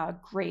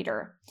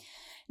greater.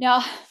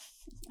 Now,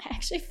 I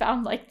actually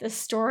found this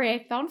story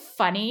I found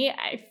funny.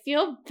 I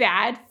feel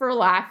bad for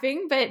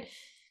laughing, but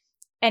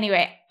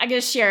anyway, I'm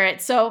going to share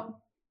it. So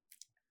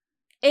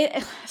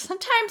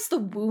sometimes the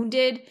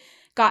wounded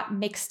got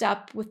mixed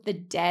up with the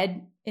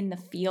dead in the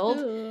field.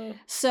 Ugh.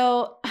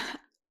 So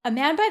a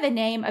man by the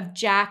name of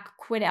Jack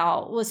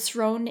Quinnell was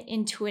thrown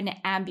into an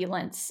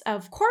ambulance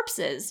of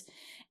corpses,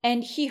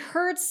 and he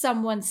heard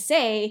someone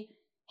say,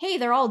 "Hey,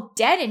 they're all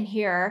dead in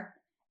here."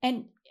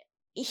 And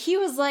he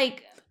was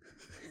like,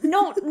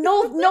 no,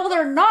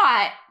 they're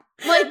not.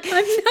 I'm not dead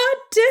I'm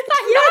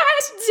yet.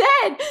 not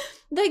dead.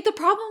 The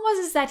problem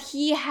was that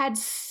he had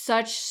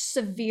such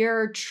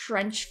severe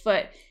trench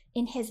foot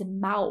in his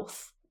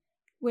mouth,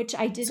 which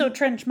I didn't. So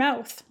trench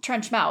mouth.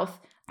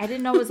 I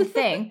didn't know was a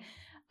thing.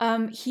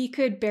 He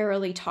could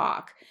barely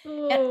talk.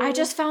 And I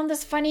just found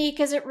this funny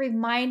because it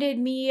reminded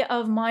me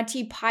of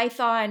Monty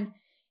Python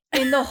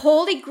in the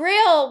Holy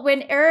Grail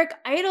when Eric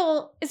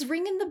Idle is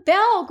ringing the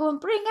bell going,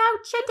 "Bring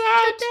out your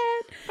dead.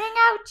 Bring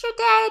out your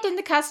dead." And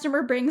the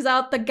customer brings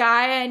out the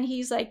guy and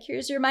he's like,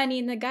 "Here's your money."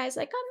 And the guy's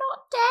like, "I'm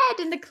not dead."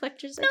 And the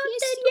collector's like, Not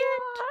 "Yes, dead you are."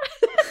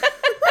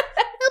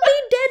 I'll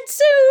be dead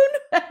soon.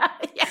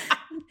 Yeah.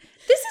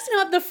 This is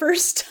not the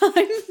first time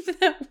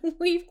that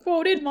we've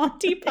quoted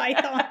Monty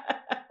Python.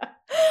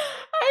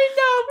 I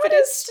know, What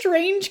a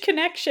strange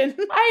connection.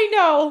 I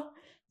know,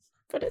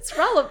 but it's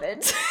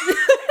relevant.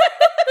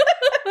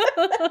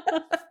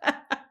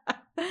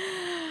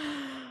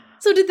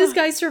 So did this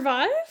guy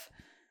survive?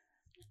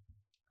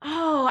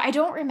 Oh, I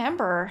don't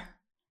remember.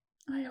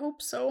 I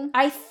hope so.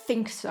 I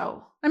think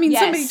so. I mean,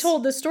 Yes. somebody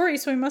told the story,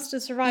 so he must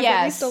have survived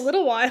at least a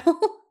little while.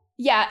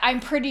 Yeah,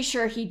 I'm pretty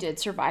sure he did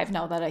survive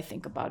now that I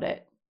think about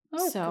it.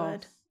 Oh, So,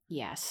 good.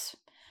 yes.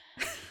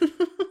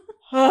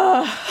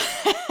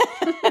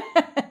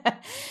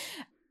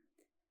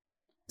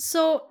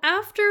 So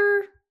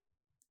after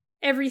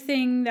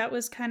everything that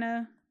was kind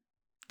of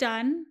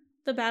done,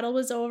 the battle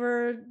was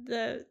over,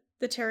 the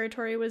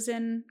territory was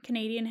in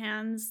Canadian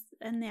hands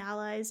and the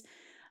Allies.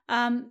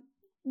 The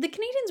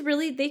Canadians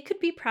really, they could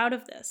be proud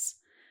of this.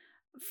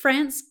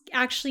 France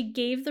actually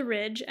gave the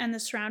ridge and the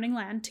surrounding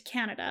land to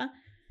Canada.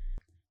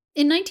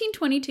 In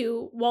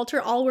 1922,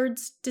 Walter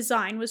Allward's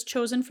design was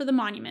chosen for the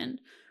monument,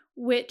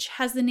 which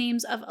has the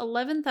names of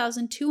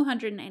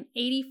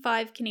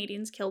 11,285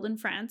 Canadians killed in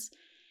France.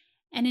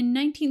 And in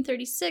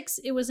 1936,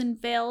 it was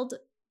unveiled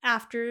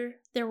after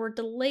there were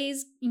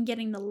delays in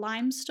getting the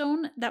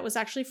limestone that was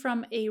actually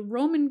from a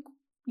Roman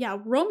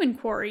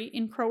quarry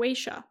in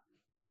Croatia.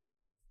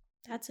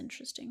 That's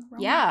interesting.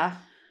 Roman. Yeah.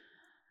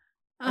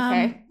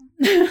 Okay.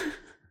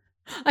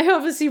 I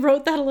obviously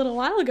wrote that a little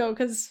while ago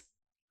because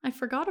I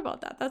forgot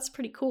about that. That's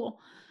pretty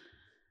cool.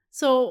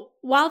 So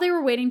while they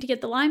were waiting to get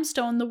the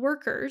limestone, the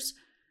workers,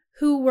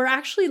 who were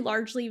actually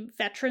largely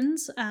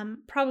veterans,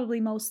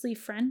 probably mostly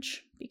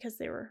French because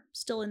they were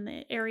still in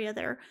the area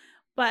there,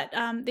 but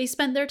they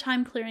spent their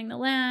time clearing the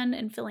land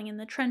and filling in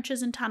the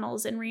trenches and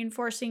tunnels and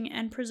reinforcing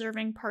and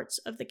preserving parts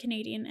of the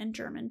Canadian and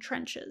German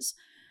trenches.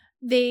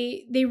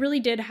 They really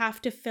did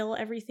have to fill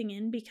everything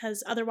in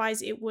because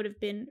otherwise it would have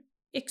been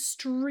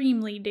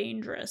extremely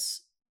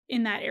dangerous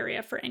in that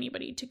area for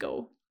anybody to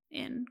go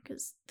in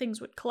because things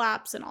would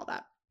collapse and all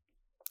that.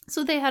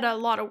 So they had a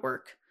lot of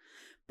work,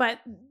 but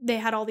they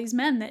had all these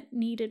men that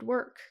needed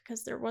work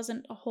because there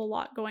wasn't a whole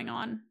lot going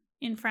on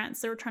in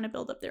France. They were trying to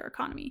build up their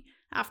economy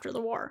after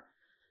the war.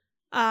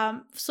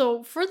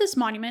 So for this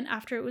monument,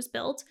 after it was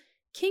built,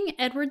 King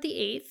Edward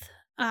VIII,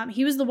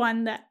 he was the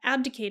one that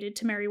abdicated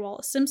to Mary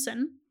Wallace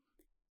Simpson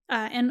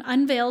and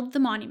unveiled the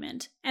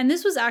monument. And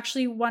this was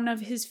actually one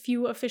of his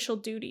few official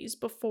duties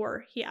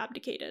before he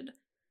abdicated.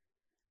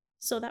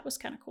 So that was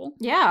kind of cool.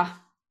 Yeah.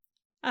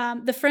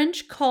 The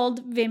French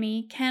called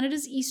Vimy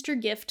Canada's Easter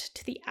gift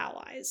to the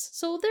Allies.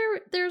 So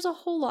there's a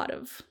whole lot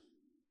of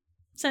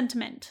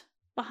sentiment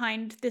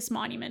behind this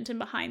monument and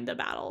behind the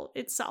battle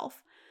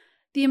itself.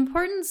 The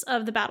importance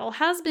of the battle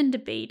has been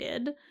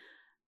debated.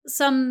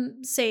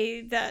 Some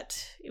say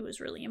that it was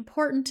really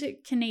important to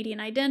Canadian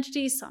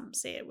identity. Some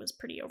say it was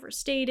pretty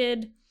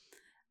overstated.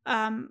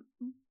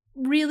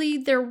 Really,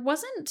 there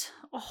wasn't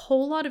a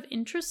whole lot of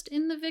interest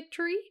in the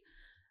victory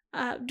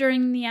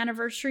during the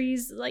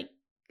anniversaries. Like,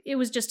 it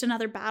was just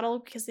another battle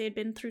because they had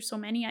been through so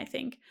many, I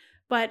think.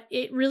 But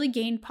it really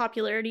gained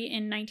popularity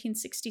in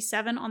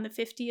 1967 on the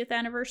 50th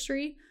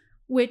anniversary,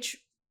 which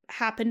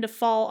happened to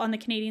fall on the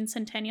Canadian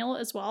Centennial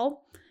as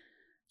well.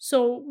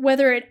 So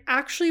whether it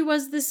actually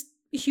was this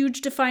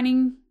huge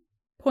defining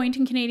point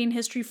in Canadian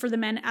history for the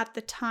men at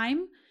the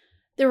time,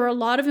 there were a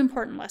lot of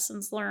important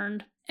lessons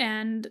learned,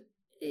 and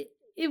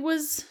it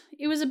was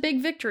a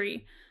big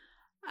victory.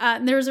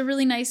 There was a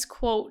really nice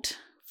quote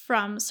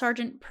from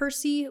Sergeant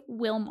Percy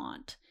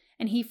Wilmot,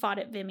 and he fought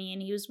at Vimy,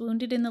 and he was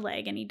wounded in the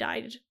leg, and he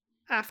died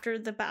after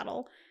the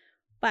battle.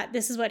 But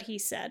this is what he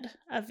said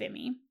of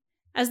Vimy.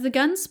 As the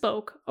guns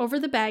spoke, over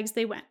the bags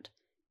they went.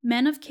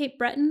 Men of Cape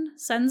Breton,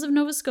 sons of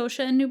Nova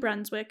Scotia and New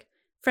Brunswick,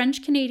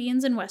 French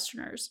Canadians and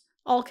Westerners,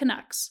 all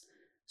Canucks.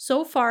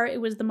 So far,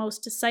 it was the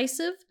most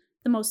decisive,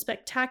 the most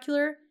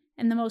spectacular,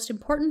 and the most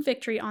important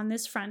victory on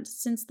this front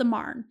since the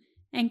Marne,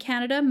 and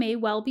Canada may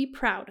well be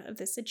proud of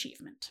this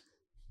achievement.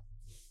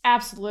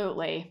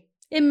 Absolutely.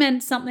 It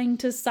meant something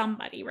to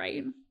somebody,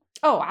 right?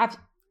 Oh,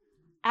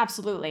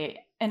 absolutely.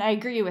 And I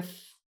agree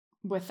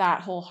with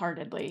that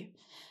wholeheartedly.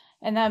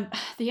 And then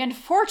the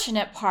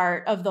unfortunate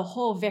part of the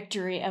whole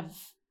victory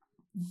of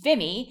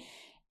Vimy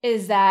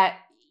is that,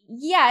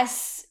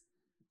 yes,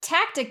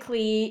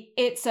 tactically,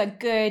 it's a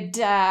good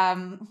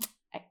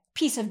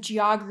piece of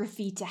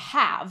geography to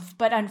have.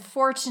 But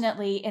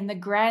unfortunately, in the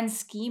grand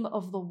scheme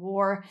of the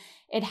war,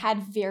 it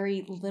had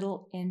very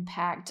little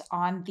impact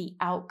on the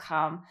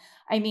outcome.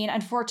 I mean,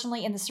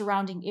 unfortunately, in the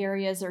surrounding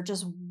areas, there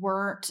just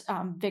weren't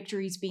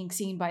victories being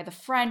seen by the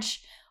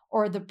French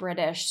or the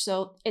British.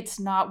 So it's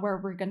not where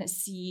we're going to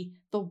see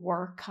the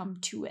war come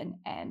to an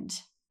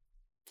end.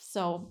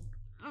 So,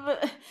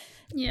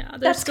 yeah,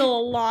 there's still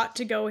a lot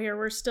to go here.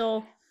 We're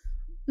still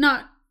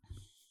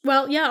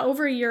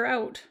over a year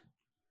out.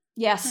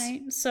 Yes.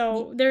 Right?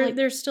 So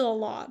there's still a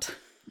lot.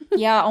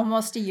 Yeah,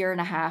 almost a year and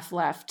a half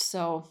left.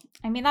 So,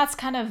 I mean, that's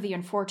kind of the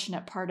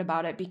unfortunate part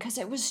about it because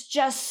it was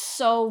just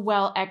so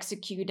well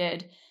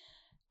executed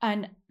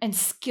and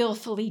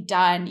skillfully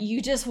done.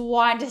 You just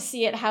want to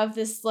see it have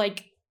this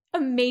like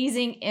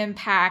amazing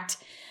impact.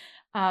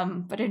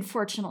 But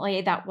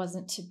unfortunately, that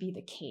wasn't to be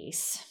the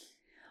case.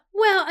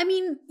 Well, I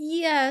mean,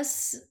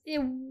 yes,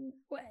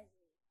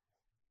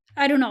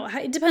 I don't know.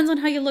 It depends on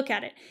how you look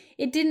at it.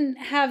 It didn't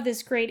have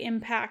this great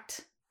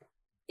impact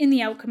in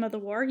the outcome of the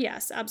war.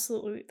 Yes,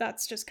 absolutely.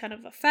 That's just kind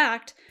of a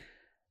fact.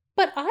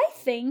 But I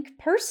think,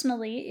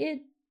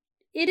 personally,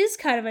 it is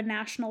kind of a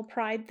national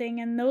pride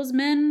thing. And those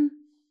men,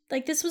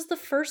 like, this was the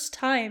first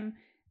time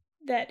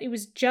that it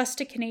was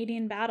just a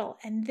Canadian battle.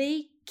 And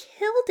they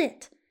killed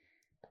it.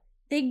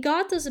 they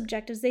got those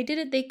objectives. They did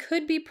it. They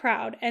could be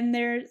proud. And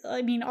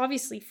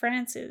obviously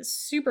France is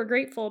super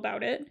grateful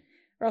about it,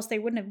 or else they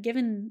wouldn't have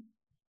given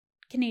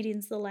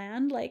Canadians the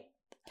land. Like,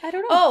 I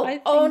don't know.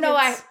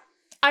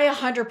 I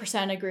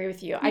 100% agree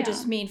with you. Yeah. I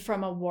just mean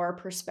from a war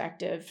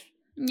perspective.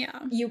 Yeah.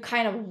 You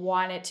kind of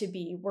want it to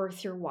be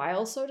worth your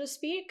while, so to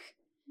speak.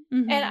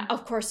 Mm-hmm. And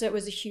of course, it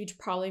was a huge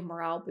probably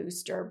morale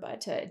booster,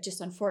 but it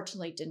just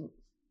unfortunately didn't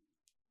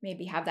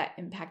maybe have that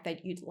impact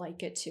that you'd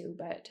like it to.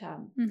 But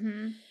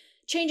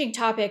changing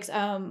topics,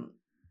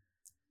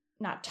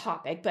 not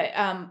topic, but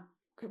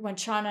when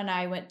Sean and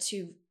I went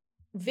to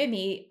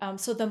Vimy,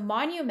 so the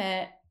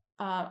monument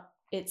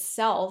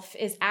itself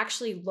is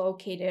actually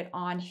located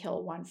on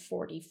Hill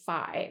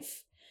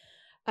 145.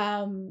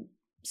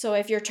 So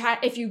if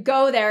you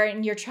go there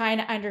and you're trying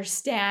to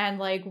understand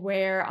like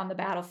where on the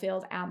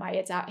battlefield am I,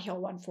 it's at Hill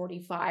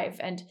 145.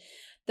 And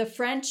the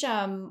French,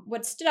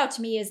 what stood out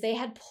to me is they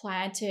had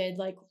planted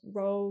like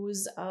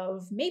rows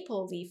of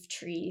maple leaf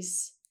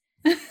trees.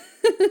 And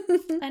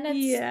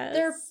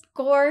they're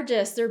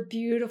gorgeous. They're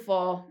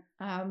beautiful.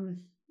 And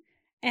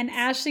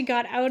Ashley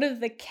got out of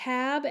the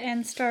cab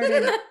and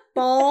started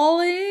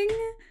bawling.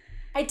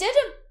 I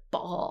didn't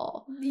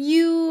bawl.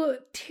 You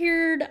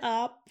teared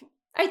up.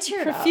 I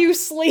teared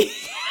profusely.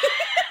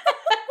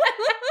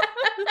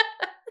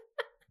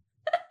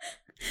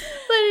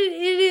 But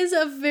it is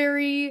a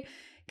very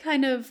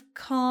kind of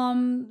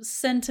calm,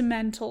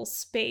 sentimental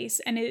space,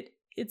 and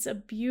it's a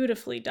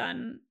beautifully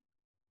done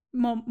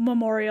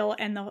memorial,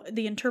 and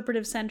the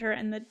interpretive center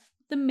and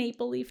the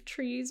maple leaf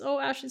trees. Oh,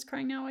 Ashley's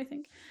crying now, I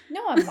think.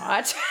 No, I'm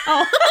not.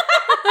 Oh.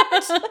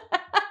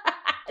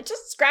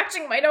 Just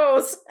scratching my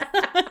nose.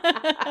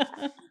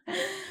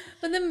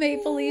 But the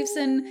maple leaves,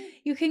 and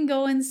you can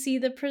go and see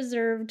the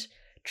preserved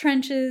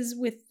trenches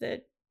with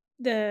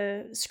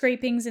the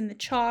scrapings in the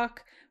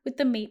chalk with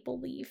the maple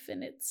leaf,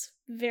 and it's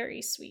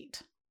very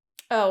sweet.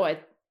 Oh,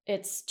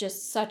 it's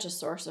just such a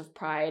source of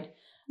pride.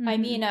 Mm-hmm. I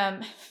mean,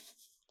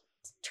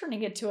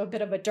 turning it to a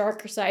bit of a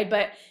darker side,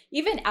 but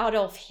even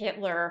Adolf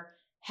Hitler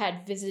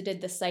had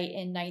visited the site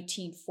in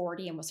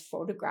 1940 and was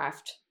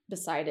photographed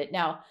beside it.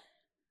 Now,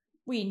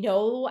 we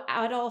know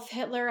Adolf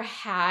Hitler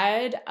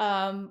had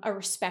a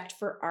respect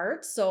for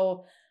art,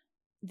 so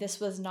this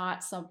was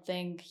not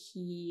something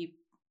he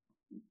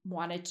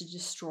wanted to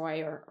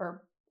destroy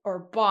or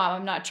bomb.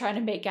 I'm not trying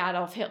to make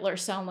Adolf Hitler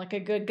sound like a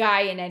good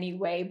guy in any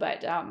way,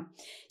 but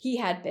he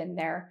had been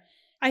there.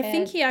 I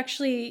think he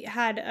actually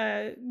had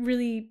a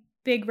really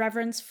big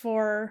reverence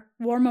for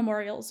war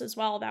memorials as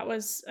well. That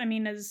was, I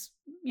mean, that's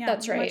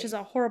right. Much as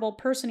a horrible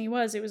person he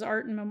was, it was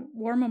art and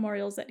war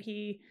memorials that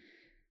he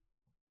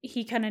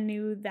kind of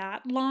knew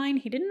that line.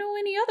 He didn't know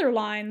any other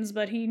lines,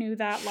 but he knew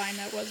that line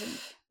that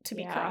wasn't to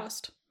be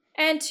crossed.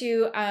 And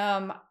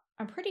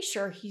I'm pretty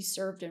sure he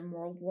served in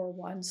World War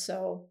I,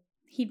 so...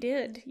 He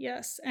did,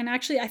 yes. And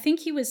actually, I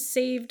think he was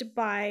saved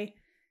by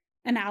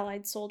an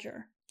Allied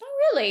soldier. Oh,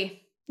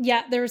 really?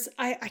 Yeah, there's...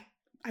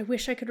 I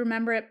wish I could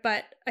remember it,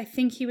 but I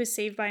think he was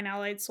saved by an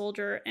Allied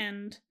soldier,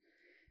 and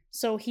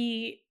so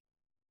he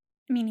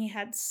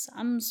had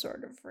some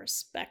sort of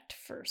respect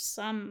for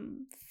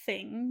some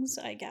things,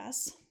 I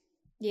guess.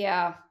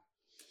 Yeah.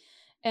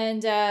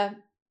 And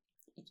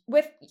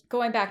with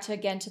going back to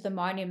the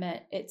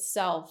monument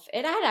itself,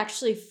 it had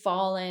actually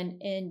fallen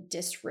in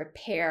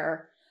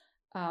disrepair.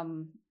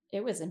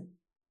 It was in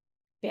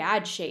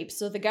bad shape.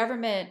 So the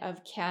government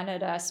of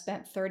Canada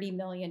spent $30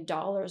 million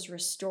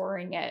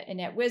restoring it, and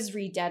it was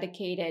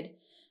rededicated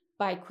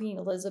by Queen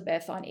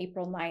Elizabeth on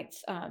April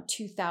 9th,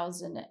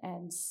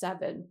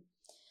 2007.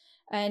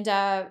 And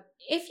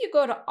if you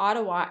go to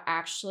Ottawa,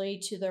 actually,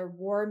 to the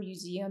War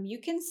Museum, you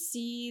can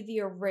see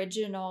the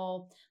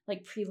original,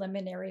 like,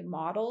 preliminary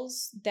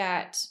models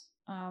that,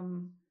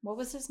 what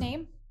was his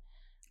name?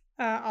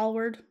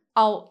 Alward.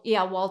 Oh,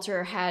 yeah,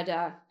 Walter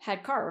had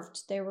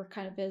carved. They were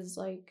kind of his,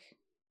 like,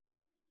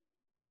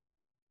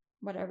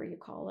 whatever you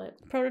call it.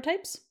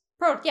 Prototypes?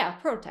 Prototypes.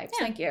 Yeah.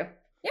 Thank you.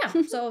 Yeah,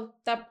 so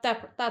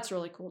that's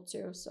really cool,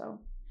 too, so.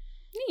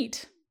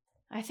 Neat.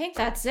 I think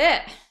that's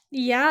it.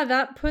 Yeah,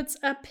 that puts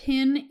a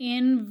pin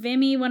in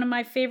Vimy, one of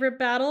my favorite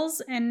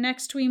battles. And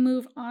next we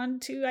move on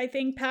to, I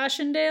think,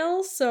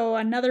 Passchendaele. So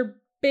another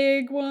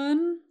big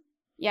one.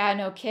 Yeah,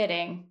 no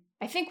kidding.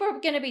 I think we're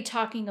going to be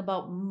talking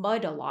about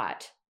mud a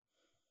lot.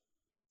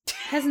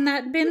 Hasn't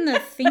that been the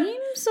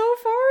theme so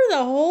far? The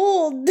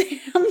whole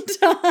damn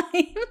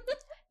time.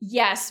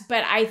 Yes,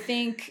 but I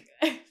think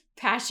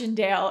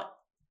Passchendaele,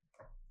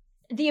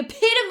 the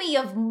epitome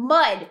of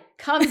mud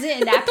comes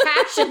in at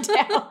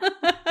Passchendaele.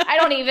 I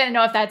don't even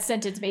know if that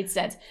sentence made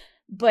sense,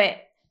 but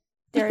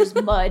there's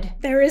mud.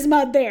 There is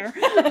mud there.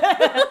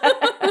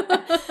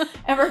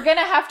 And we're going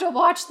to have to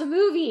watch the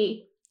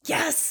movie.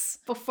 Yes.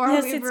 Before we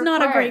record. It's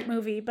not a great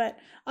movie, but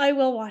I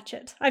will watch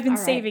it. I've been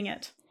saving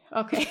it.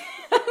 Okay.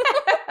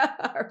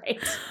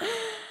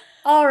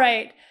 All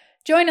right.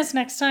 Join us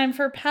next time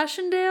for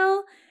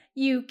Passchendaele.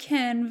 You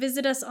can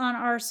visit us on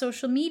our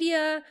social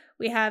media.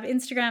 We have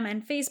Instagram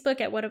and Facebook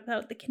at What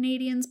About the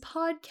Canadians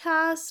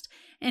podcast.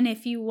 And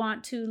if you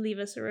want to leave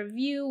us a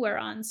review, we're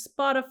on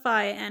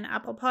Spotify and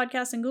Apple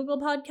Podcasts and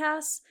Google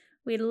Podcasts.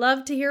 We'd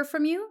love to hear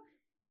from you,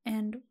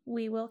 and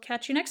we will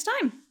catch you next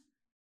time.